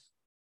 Okay,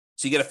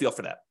 so you get a feel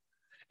for that.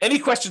 Any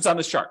questions on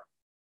this chart?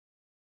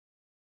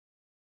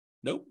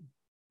 Nope.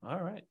 All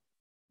right.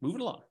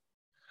 Moving along.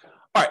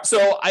 All right,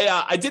 so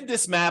I did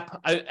this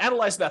map. I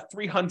analyzed about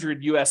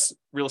 300 U.S.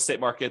 real estate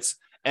markets,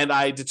 and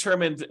I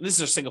determined, this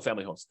is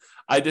single-family homes.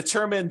 I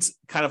determined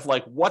kind of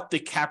like what the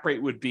cap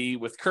rate would be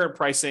with current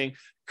pricing,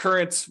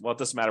 it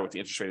doesn't matter what the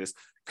interest rate is,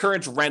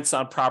 current rents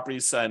on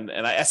properties, and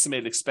I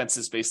estimated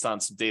expenses based on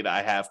some data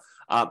I have.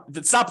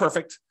 It's not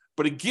perfect,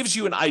 but it gives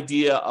you an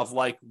idea of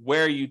like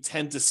where you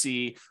tend to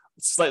see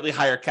slightly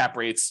higher cap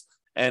rates.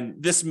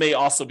 And this may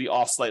also be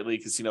off slightly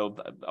because,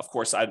 of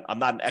course, I'm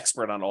not an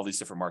expert on all these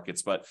different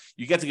markets, but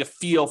you get to get a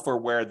feel for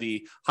where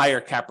the higher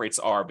cap rates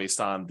are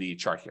based on the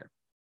chart here.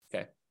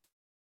 Okay.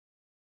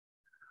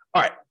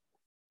 All right.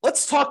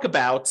 Let's talk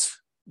about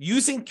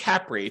using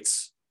cap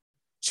rates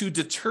to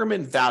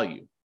determine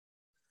value.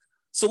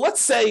 So let's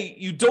say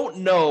you don't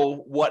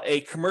know what a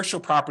commercial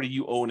property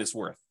you own is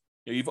worth.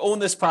 You've owned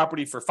this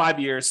property for 5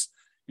 years.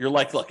 You're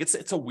like, look,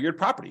 it's a weird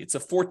property. It's a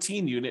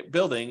 14-unit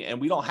building,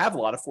 and we don't have a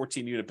lot of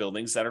 14-unit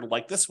buildings that are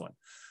like this one.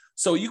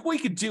 So what you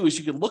could do is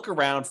you could look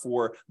around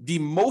for the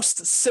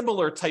most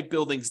similar type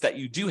buildings that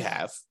you do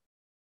have.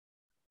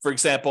 For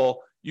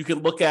example, you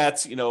could look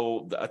at, a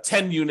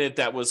 10-unit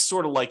that was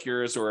sort of like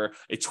yours, or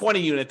a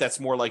 20-unit that's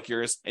more like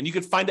yours, and you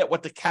could find out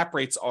what the cap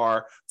rates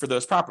are for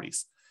those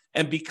properties.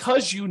 And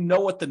because you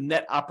know what the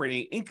net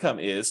operating income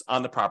is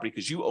on the property,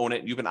 because you own it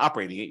and you've been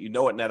operating it, you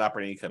know what net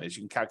operating income is,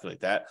 you can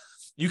calculate that.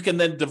 You can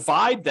then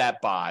divide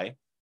that by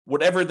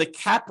whatever the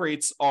cap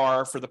rates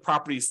are for the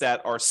properties that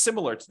are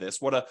similar to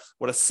this, what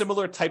a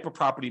similar type of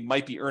property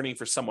might be earning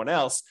for someone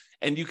else,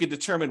 and you can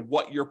determine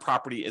what your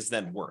property is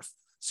then worth.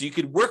 So you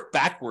could work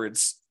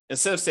backwards.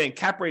 Instead of saying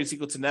cap rate is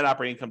equal to net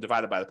operating income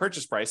divided by the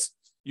purchase price,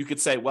 you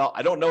could say, well,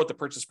 I don't know what the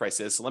purchase price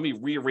is, so let me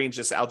rearrange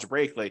this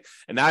algebraically.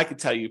 And now I can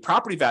tell you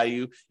property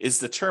value is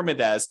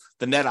determined as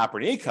the net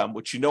operating income,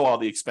 which all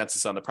the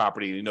expenses on the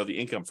property, and the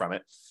income from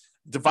it,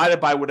 divided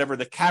by whatever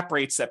the cap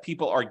rates that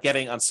people are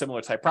getting on similar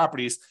type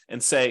properties,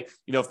 and say,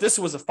 if this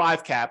was a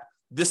 5 cap,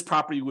 this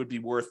property would be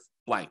worth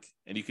blank.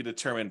 And you can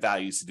determine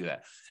values to do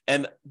that.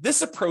 And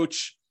this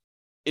approach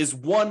is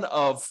one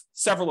of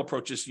several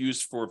approaches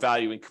used for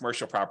valuing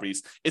commercial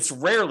properties. It's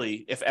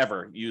rarely, if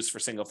ever, used for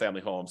single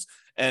family homes.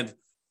 And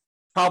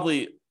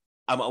probably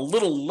I'm a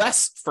little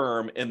less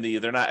firm in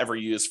they're not ever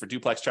used for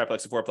duplex,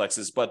 triplex, and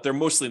fourplexes, but they're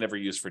mostly never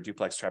used for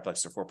duplex,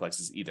 triplex, or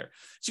fourplexes either.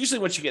 It's usually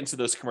once you get into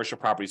those commercial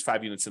properties,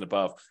 5 units and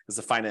above, because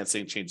the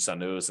financing changes on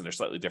those and they're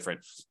slightly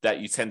different,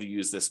 that you tend to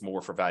use this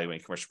more for valuing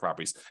commercial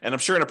properties. And I'm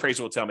sure an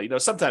appraiser will tell me,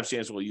 sometimes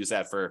James will use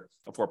that for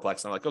a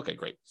fourplex. And I'm like, okay,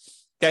 great.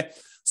 Okay.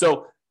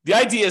 So the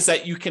idea is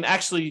that you can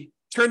actually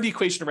turn the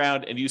equation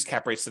around and use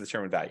cap rates to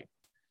determine value.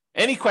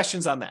 Any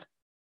questions on that?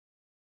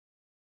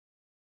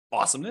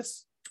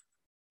 Awesomeness.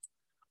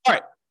 All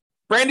right,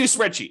 brand new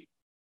spreadsheet.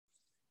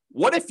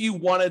 What if you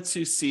wanted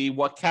to see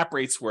what cap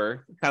rates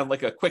were, kind of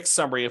like a quick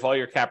summary of all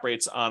your cap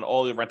rates on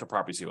all the rental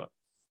properties you own?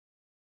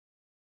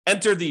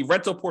 Enter the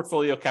rental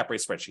portfolio cap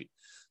rate spreadsheet.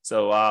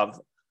 So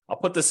I'll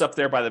put this up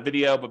there by the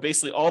video, but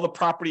basically all the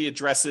property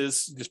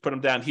addresses, just put them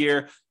down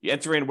here. You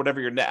enter in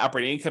whatever your net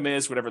operating income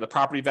is, whatever the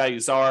property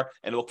values are,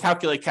 and it will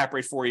calculate cap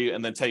rate for you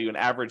and then tell you an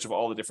average of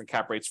all the different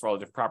cap rates for all the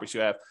different properties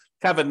you have.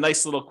 Kind of a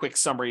nice little quick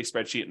summary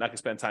spreadsheet. I'm not going to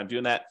spend time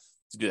doing that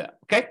to do that.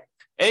 Okay.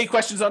 Any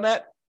questions on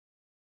that?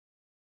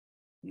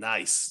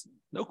 Nice.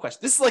 No question.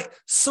 This is like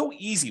so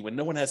easy when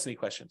no one has any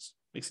questions.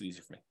 Makes it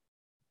easy for me.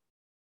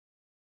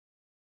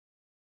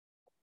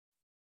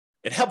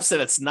 It helps that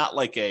it's not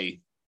like a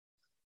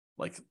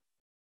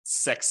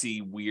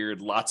sexy,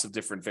 weird, lots of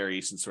different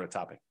variations sort of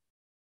topic.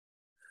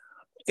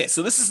 Okay,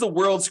 so this is the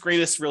world's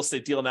greatest real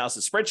estate deal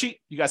analysis spreadsheet.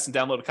 You guys can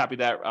download a copy of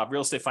that,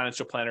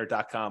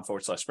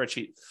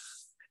 realestatefinancialplanner.com/spreadsheet.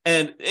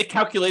 And it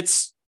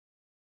calculates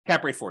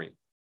cap rate for you.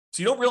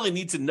 So you don't really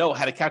need to know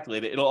how to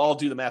calculate it. It'll all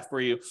do the math for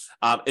you.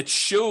 It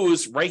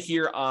shows right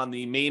here on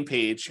the main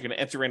page. You're going to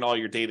enter in all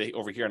your data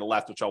over here on the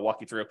left, which I'll walk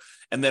you through.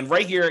 And then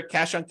right here,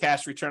 cash on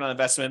cash, return on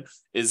investment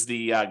is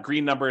the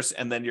green numbers.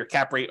 And then your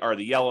cap rate are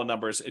the yellow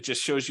numbers. It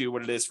just shows you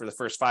what it is for the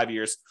first 5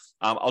 years.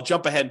 I'll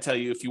jump ahead and tell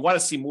you, if you want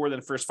to see more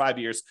than the first 5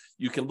 years,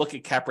 you can look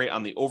at cap rate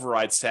on the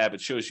overrides tab.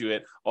 It shows you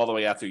it all the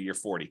way out through year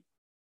 40.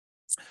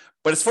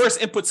 But as far as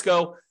inputs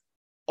go,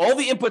 all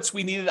the inputs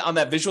we needed on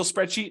that visual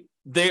spreadsheet,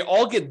 they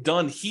all get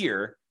done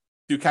here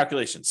through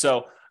calculations.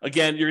 So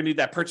again, you're gonna need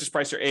that purchase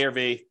price or ARV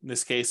in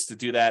this case to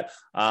do that.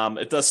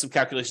 It does some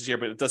calculations here,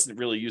 but it doesn't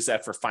really use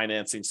that for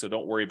financing. So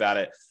don't worry about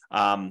it.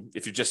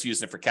 If you're just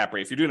using it for cap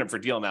rate, if you're doing it for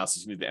deal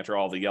analysis, you need to enter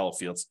all the yellow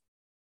fields.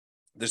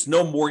 There's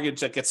no mortgage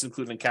that gets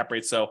included in cap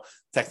rate, so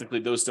technically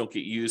those don't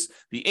get used.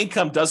 The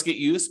income does get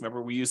used.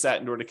 Remember, we use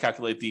that in order to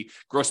calculate the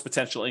gross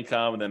potential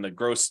income and then the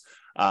gross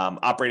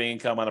operating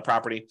income on the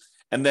property.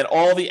 And then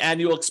all the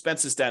annual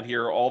expenses down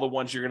here are all the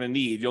ones you're going to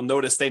need. You'll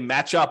notice they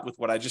match up with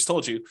what I just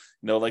told you. You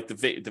know, like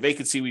the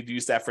vacancy, we'd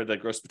use that for the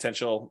gross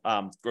potential,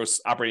 gross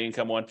operating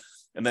income one.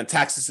 And then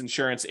taxes,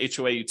 insurance,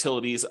 HOA,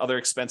 utilities, other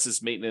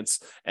expenses,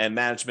 maintenance, and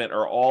management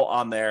are all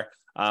on there.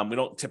 We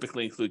don't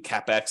typically include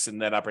CapEx and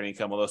net operating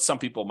income, although some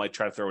people might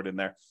try to throw it in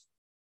there.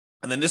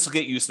 And then this will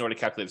get used in order to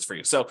calculate this for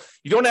you. So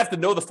you don't have to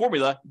know the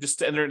formula,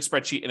 just enter it in a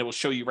spreadsheet and it will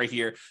show you right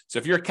here. So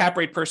if you're a cap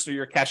rate person or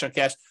you're a cash on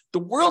cash, the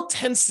world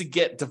tends to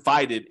get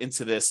divided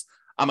into this.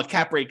 I'm a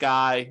cap rate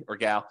guy or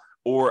gal,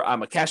 or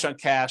I'm a cash on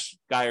cash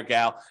guy or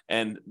gal.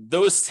 And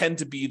those tend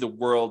to be the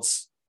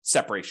world's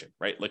separation,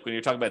 right? Like when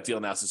you're talking about deal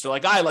analysis, they're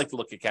like, I like to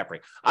look at cap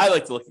rate. I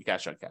like to look at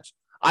cash on cash.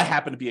 I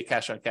happen to be a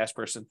cash on cash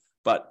person,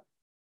 but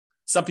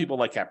some people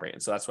like cap rate.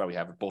 And so that's why we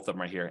have both of them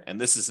right here. And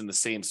this is in the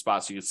same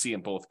spot. So you can see them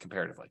both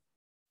comparatively.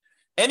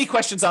 Any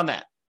questions on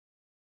that?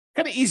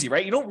 Kind of easy,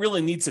 right? You don't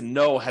really need to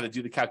know how to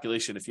do the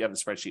calculation. If you have the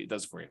spreadsheet, it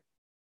does it for you.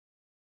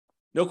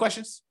 No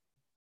questions?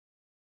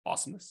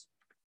 Awesomeness.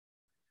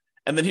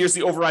 And then here's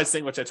the overrides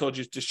thing, which I told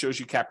you just shows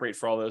you cap rate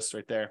for all those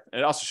right there.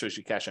 And it also shows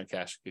you cash on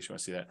cash, in case you want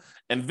to see that.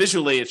 And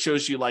visually, it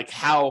shows you like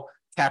how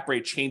cap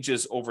rate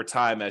changes over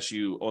time as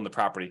you own the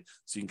property.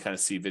 So you can kind of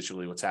see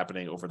visually what's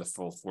happening over the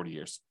full 40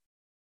 years.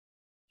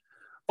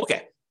 Okay.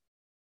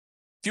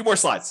 A few more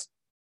slides.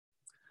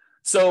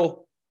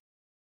 So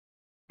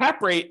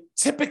cap rate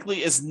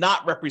typically is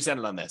not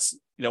represented on this.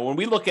 You know, when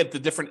we look at the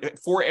different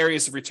 4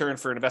 areas of return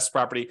for an investment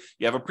property,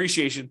 you have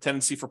appreciation,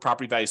 tendency for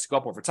property values to go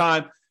up over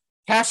time,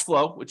 cash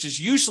flow, which is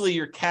usually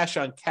your cash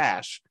on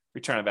cash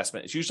return on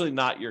investment. It's usually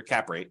not your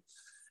cap rate.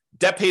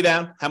 Debt pay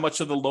down, how much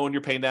of the loan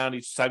you're paying down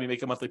each time you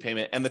make a monthly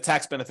payment, and the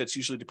tax benefits,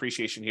 usually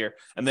depreciation here,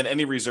 and then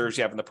any reserves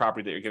you have in the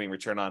property that you're getting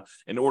return on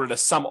in order to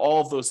sum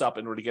all of those up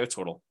in order to get a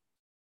total.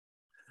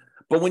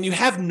 But when you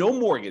have no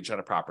mortgage on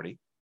a property,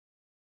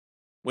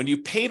 when you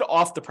paid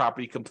off the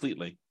property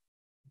completely,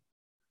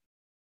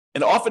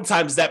 and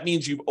oftentimes that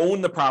means you've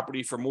owned the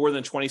property for more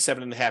than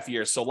 27 and a half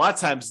years. So a lot of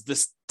times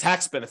this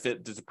tax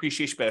benefit, the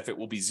depreciation benefit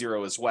will be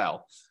zero as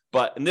well.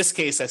 But in this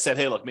case, I said,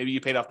 hey, look, maybe you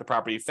paid off the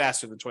property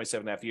faster than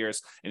 27 and a half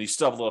years and you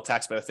still have a little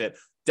tax benefit.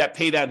 Debt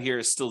pay down here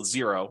is still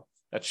zero.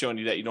 That's showing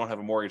you that you don't have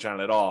a mortgage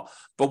on it at all.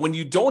 But when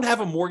you don't have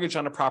a mortgage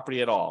on a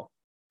property at all,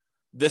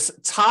 this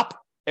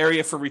top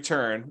area for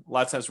return, a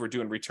lot of times we're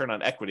doing return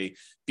on equity,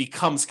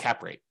 becomes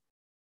cap rate.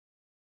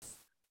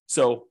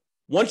 So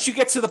once you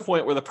get to the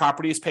point where the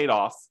property is paid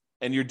off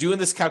and you're doing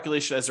this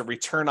calculation as a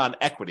return on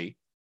equity,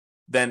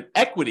 then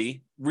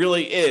equity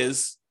really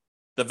is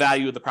the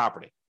value of the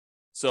property.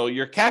 So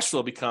your cash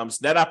flow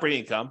becomes net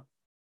operating income.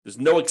 There's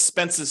no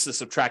expenses to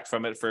subtract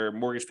from it for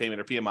mortgage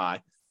payment or PMI.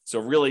 So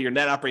really your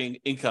net operating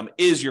income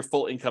is your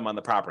full income on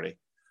the property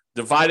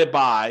divided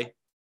by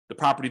the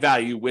property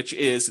value, which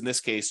is, in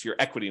this case, your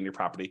equity in your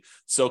property.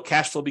 So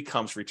cash flow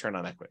becomes return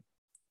on equity.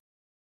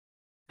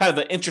 Kind of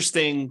an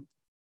interesting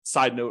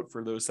side note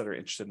for those that are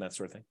interested in that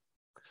sort of thing.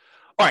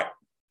 All right.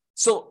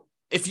 So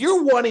if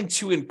you're wanting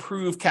to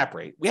improve cap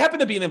rate, we happen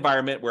to be in an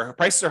environment where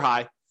prices are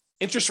high,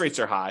 interest rates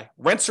are high,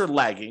 rents are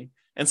lagging,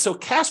 and so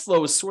cash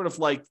flow is sort of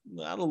like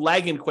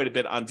lagging quite a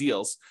bit on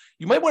deals.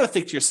 You might want to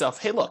think to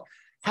yourself, hey, look,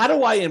 how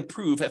do I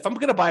improve? If I'm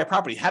going to buy a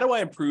property, how do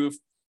I improve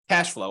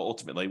cash flow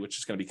ultimately, which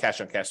is going to be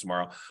cash on cash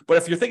tomorrow? But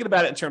if you're thinking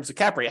about it in terms of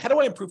cap rate, how do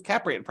I improve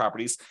cap rate in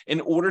properties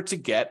in order to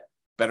get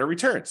better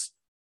returns?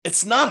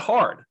 It's not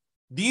hard.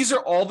 These are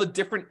all the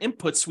different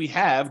inputs we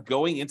have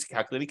going into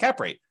calculating cap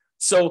rate.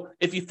 So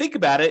if you think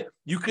about it,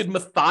 you could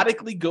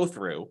methodically go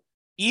through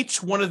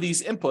each one of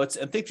these inputs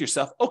and think to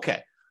yourself,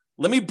 okay,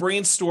 let me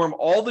brainstorm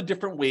all the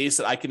different ways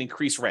that I can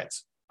increase rent.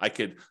 I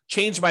could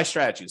change my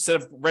strategy. Instead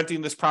of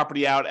renting this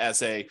property out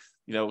as a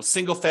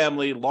single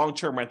family,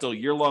 long-term rental,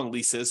 year-long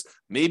leases,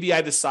 maybe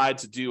I decide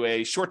to do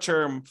a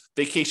short-term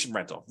vacation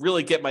rental,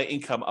 really get my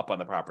income up on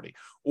the property.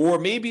 Or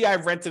maybe I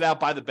rent it out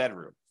by the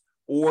bedroom.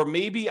 Or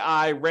maybe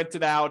I rent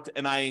it out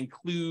and I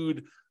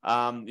include,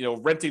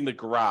 renting the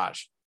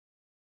garage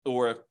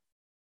or,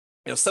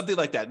 something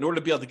like that in order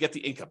to be able to get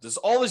the income. There's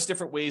all these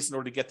different ways in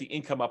order to get the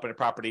income up in a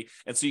property.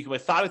 And so you can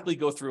methodically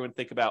go through and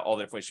think about all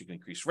the different ways you can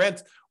increase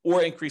rent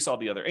or increase all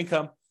the other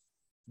income.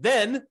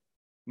 Then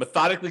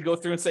methodically go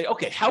through and say,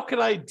 okay, how can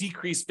I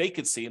decrease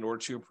vacancy in order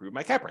to improve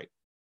my cap rate?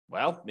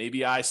 Well,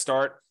 maybe I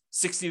start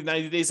 60 to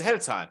 90 days ahead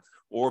of time.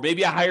 Or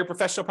maybe I hire a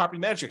professional property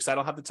manager because I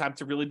don't have the time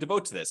to really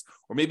devote to this.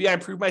 Or maybe I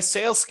improve my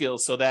sales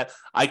skills so that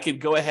I can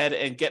go ahead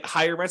and get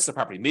higher rents to the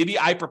property. Maybe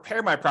I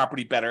prepare my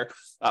property better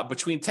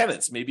between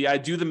tenants. Maybe I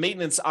do the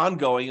maintenance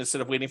ongoing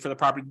instead of waiting for the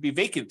property to be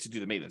vacant to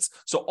do the maintenance.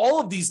 So all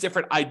of these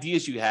different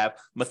ideas you have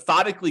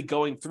methodically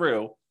going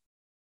through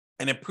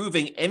and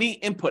improving any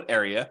input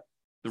area,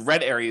 the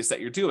red areas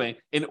that you're doing,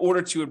 in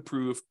order to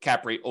improve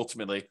cap rate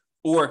ultimately,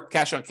 or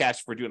cash on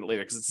cash if we're doing it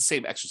later, because it's the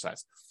same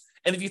exercise.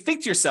 And if you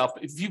think to yourself,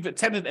 if you've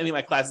attended any of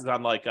my classes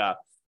on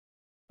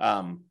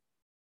how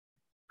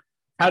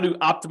to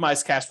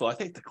optimize cash flow, I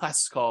think the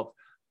class is called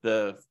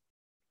the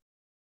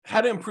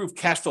How to Improve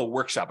Cash Flow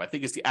Workshop, I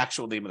think is the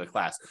actual name of the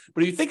class.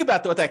 But if you think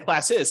about what that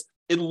class is,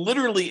 it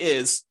literally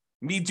is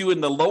me doing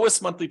the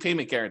lowest monthly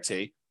payment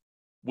guarantee,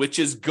 which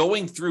is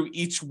going through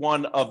each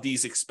one of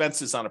these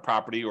expenses on a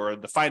property or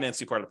the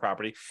financing part of the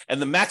property,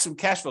 and the maximum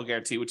cash flow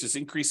guarantee, which is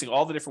increasing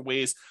all the different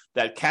ways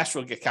that cash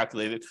flow get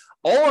calculated.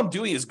 All I'm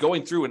doing is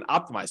going through and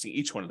optimizing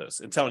each one of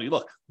those and telling you,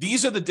 look,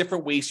 these are the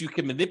different ways you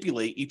can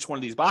manipulate each one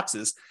of these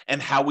boxes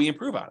and how we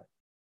improve on it.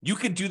 You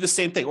could do the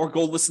same thing or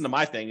go listen to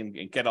my thing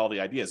and get all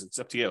the ideas. It's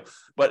up to you.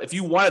 But if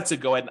you wanted to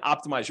go ahead and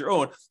optimize your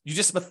own, you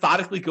just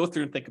methodically go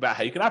through and think about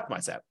how you can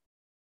optimize that.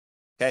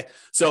 Okay.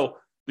 So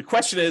the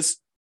question is,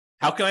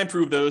 how can I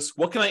improve those?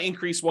 What can I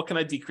increase? What can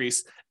I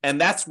decrease? And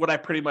that's what I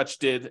pretty much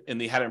did in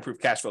the How to Improve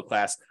Cash Flow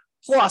class.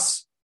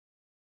 Plus,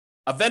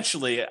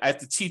 eventually, I have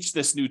to teach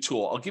this new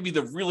tool. I'll give you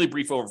the really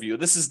brief overview.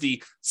 This is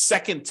the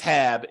second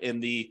tab in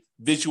the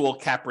visual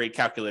cap rate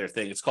calculator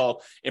thing. It's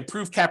called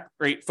Improve Cap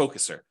Rate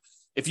Focuser.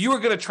 If you were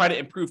going to try to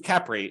improve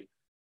cap rate,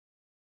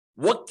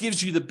 what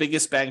gives you the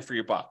biggest bang for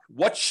your buck?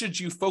 What should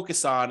you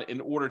focus on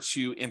in order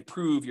to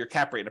improve your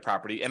cap rate in a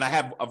property? And I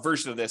have a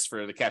version of this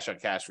for the cash on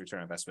cash return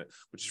on investment,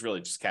 which is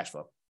really just cash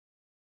flow.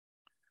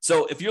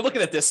 So if you're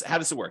looking at this, how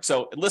does it work?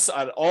 So listen,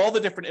 on all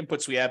the different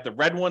inputs we have, the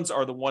red ones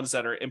are the ones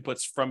that are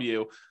inputs from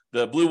you.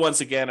 The blue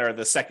ones, again, are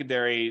the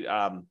secondary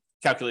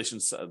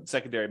calculations,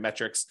 secondary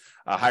metrics,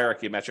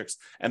 hierarchy of metrics.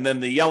 And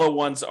then the yellow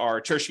ones are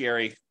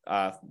tertiary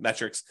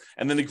metrics.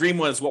 And then the green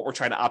one is what we're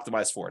trying to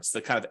optimize for. It's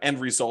the kind of end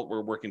result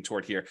we're working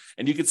toward here.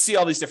 And you can see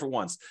all these different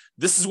ones.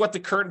 This is what the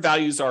current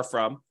values are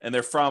from. And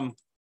they're from,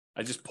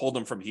 I just pulled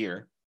them from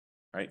here,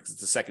 right? Because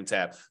it's the second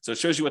tab. So it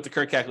shows you what the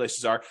current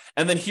calculations are.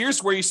 And then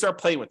here's where you start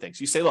playing with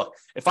things. You say, look,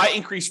 if I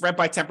increase rent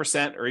by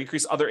 10% or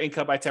increase other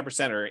income by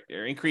 10%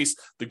 or increase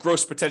the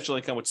gross potential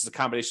income, which is a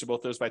combination of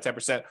both those by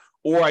 10%,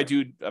 or I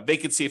do a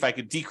vacancy, if I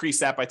could decrease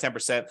that by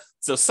 10%.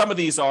 So some of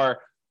these are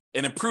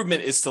an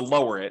improvement is to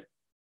lower it,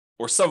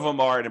 or some of them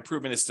are an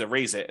improvement is to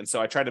raise it. And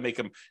so I try to make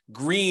them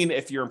green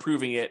if you're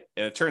improving it,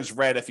 and it turns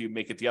red if you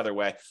make it the other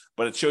way,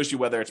 but it shows you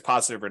whether it's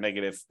positive or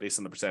negative based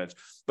on the percentage.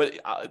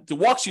 But it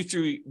walks you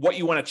through what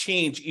you want to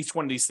change each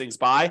one of these things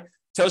by,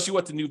 tells you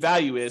what the new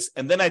value is,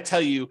 and then I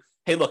tell you,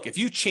 hey, look, if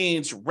you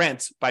change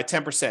rent by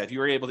 10%, if you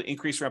were able to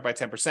increase rent by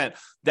 10%,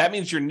 that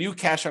means your new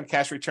cash on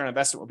cash return on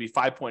investment will be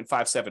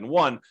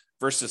 5.571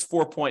 versus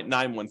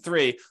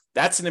 4.913.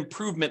 That's an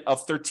improvement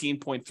of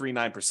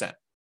 13.39%.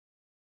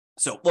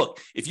 So look,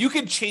 if you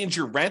can change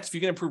your rent, if you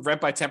can improve rent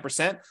by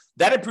 10%,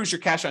 that improves your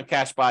cash on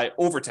cash by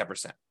over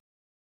 10%.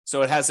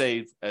 So it has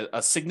a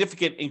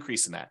significant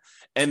increase in that.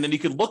 And then you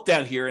can look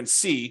down here and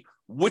see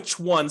which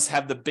ones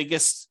have the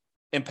biggest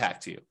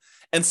impact to you.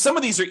 And some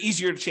of these are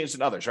easier to change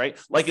than others, right?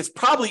 Like it's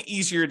probably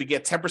easier to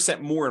get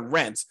 10% more in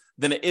rent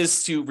than it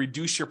is to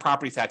reduce your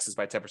property taxes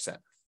by 10%.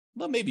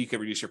 Well, maybe you could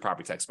reduce your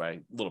property tax by a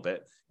little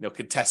bit,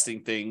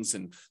 contesting things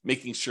and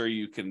making sure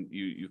you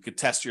could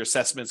test your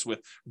assessments with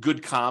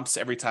good comps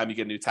every time you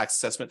get a new tax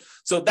assessment.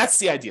 So that's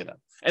the idea though.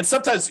 And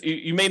sometimes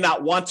you may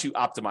not want to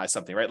optimize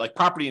something, right? Like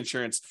property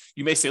insurance,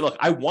 you may say, look,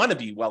 I want to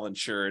be well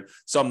insured,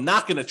 so I'm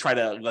not going to try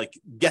to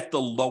get the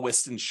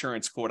lowest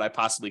insurance quote I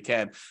possibly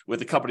can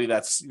with a company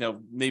that's,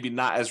 maybe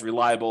not as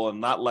reliable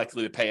and not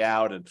likely to pay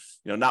out and,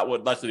 not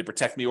likely to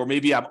protect me, or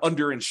maybe I'm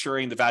under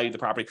insuring the value of the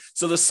property.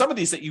 So there's some of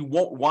these that you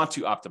won't want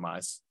to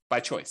optimize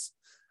by choice.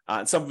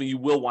 And some of them you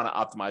will want to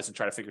optimize and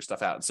try to figure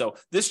stuff out. And so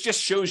this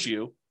just shows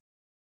you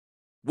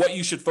what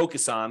you should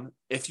focus on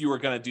if you are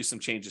going to do some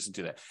changes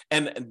into that.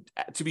 And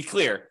to be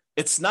clear,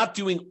 it's not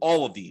doing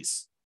all of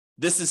these.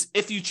 This is,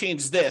 if you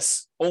change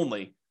this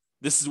only,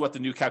 this is what the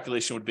new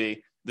calculation would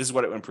be. This is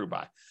what it would improve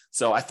by.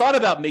 So I thought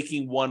about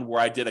making one where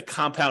I did a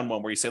compound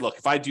one where you say, look,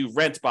 if I do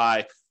rent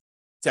by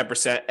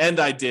 10% and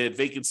I did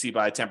vacancy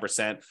by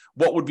 10%,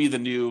 what would be the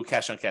new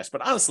cash on cash?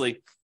 But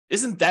honestly,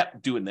 isn't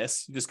that doing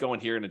this? You just go in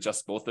here and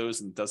adjust both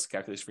those and it does the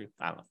calculation for you.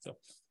 I don't know.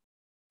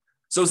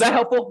 So is that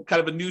helpful?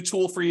 Kind of a new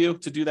tool for you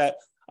to do that.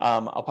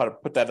 I'll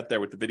put that up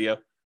there with the video.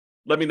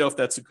 Let me know if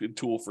that's a good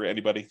tool for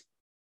anybody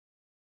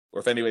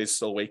or if anybody's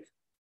still awake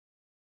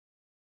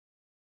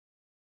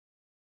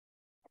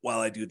while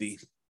I do the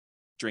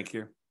drink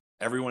here.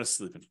 Everyone is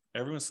sleeping.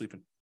 Everyone's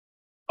sleeping.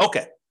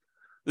 Okay.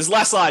 This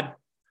last slide.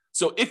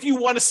 So if you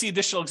want to see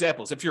additional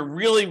examples, if you're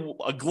really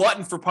a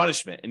glutton for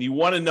punishment and you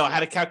want to know how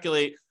to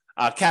calculate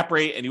cap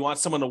rate and you want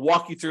someone to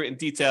walk you through it in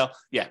detail,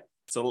 yeah.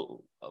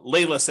 So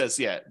Layla says,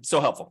 yeah, so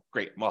helpful.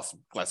 Great. I'm awesome.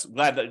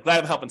 Glad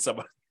I'm helping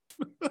someone.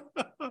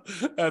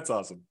 That's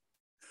awesome.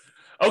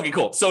 Okay,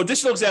 cool. So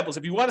additional examples.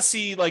 If you want to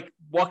see like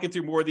walking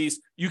through more of these,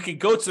 you can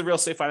go to the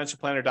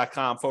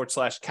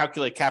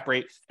realestatefinancialplanner.com/calculate cap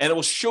rate, and it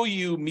will show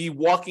you me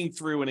walking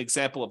through an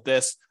example of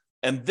this.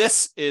 And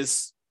this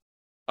is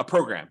a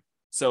program.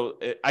 So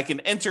I can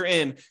enter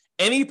in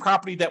any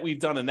property that we've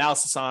done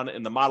analysis on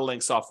in the modeling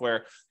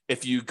software.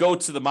 If you go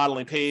to the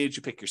modeling page,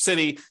 you pick your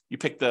city, you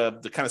pick the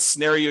kind of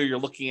scenario you're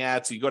looking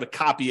at. So you go to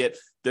copy it.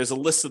 There's a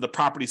list of the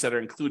properties that are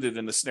included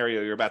in the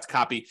scenario you're about to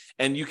copy.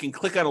 And you can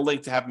click on a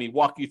link to have me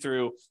walk you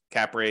through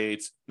cap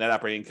rates, net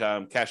operating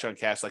income, cash on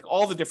cash, like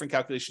all the different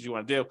calculations you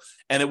want to do.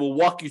 And it will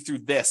walk you through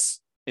this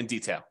in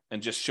detail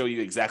and just show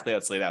you exactly how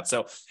it's laid out.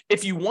 So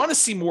if you want to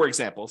see more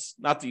examples,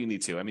 not that you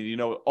need to, I mean, you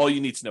know, all you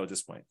need to know at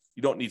this point,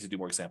 you don't need to do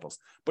more examples.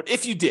 But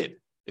if you did,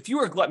 if you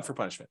were a glutton for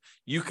punishment,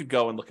 you could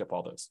go and look up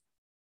all those.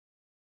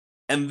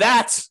 And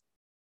that,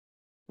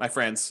 my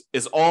friends,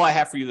 is all I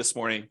have for you this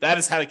morning. That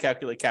is how to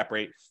calculate cap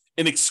rate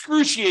in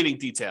excruciating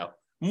detail,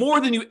 more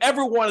than you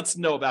ever wanted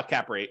to know about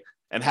cap rate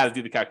and how to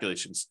do the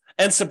calculations,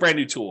 and some brand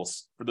new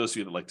tools for those of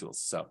you that like tools.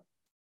 So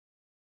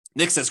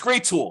Nick says,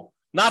 great tool.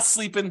 Not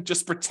sleeping,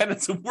 just pretending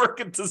to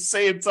work at the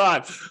same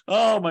time.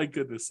 Oh my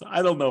goodness.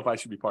 I don't know if I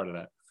should be part of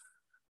that.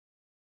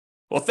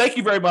 Well, thank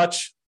you very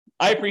much.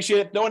 I appreciate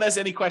it. No one has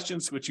any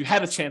questions, which you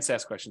had a chance to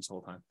ask questions the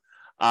whole time.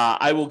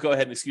 I will go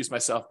ahead and excuse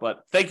myself,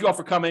 but thank you all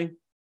for coming.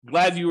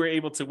 Glad you were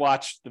able to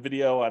watch the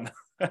video on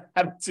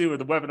how to do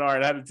the webinar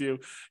and how to do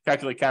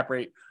calculate cap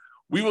rate.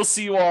 We will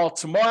see you all.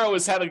 Tomorrow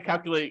is how to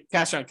calculate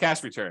cash on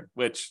cash return,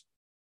 which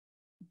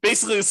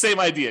basically the same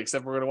idea,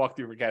 except we're going to walk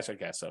through for cash on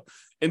cash. So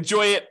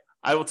enjoy it.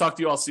 I will talk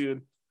to you all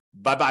soon.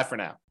 Bye-bye for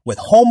now. With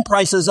home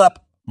prices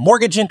up,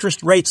 mortgage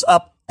interest rates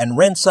up, and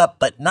rents up,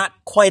 but not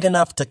quite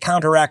enough to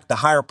counteract the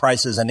higher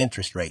prices and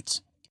interest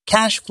rates,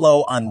 cash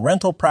flow on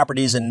rental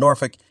properties in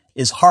Norfolk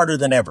is harder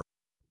than ever.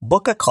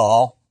 Book a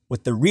call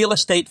with the Real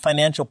Estate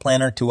Financial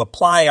Planner to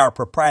apply our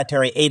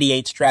proprietary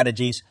 88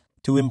 strategies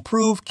to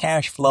improve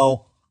cash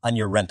flow on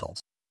your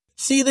rentals.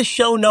 See the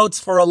show notes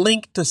for a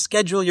link to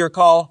schedule your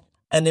call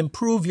and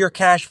improve your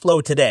cash flow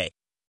today.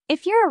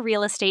 If you're a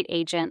real estate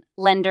agent,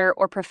 lender,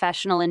 or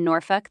professional in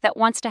Norfolk that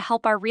wants to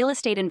help our real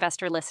estate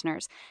investor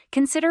listeners,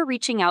 consider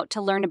reaching out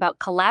to learn about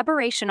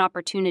collaboration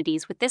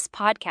opportunities with this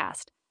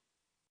podcast.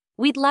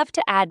 We'd love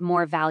to add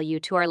more value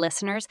to our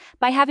listeners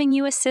by having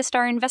you assist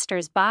our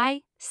investors buy,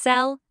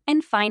 sell,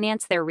 and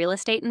finance their real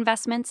estate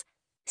investments.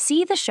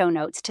 See the show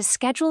notes to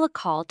schedule a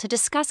call to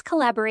discuss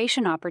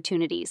collaboration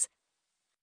opportunities.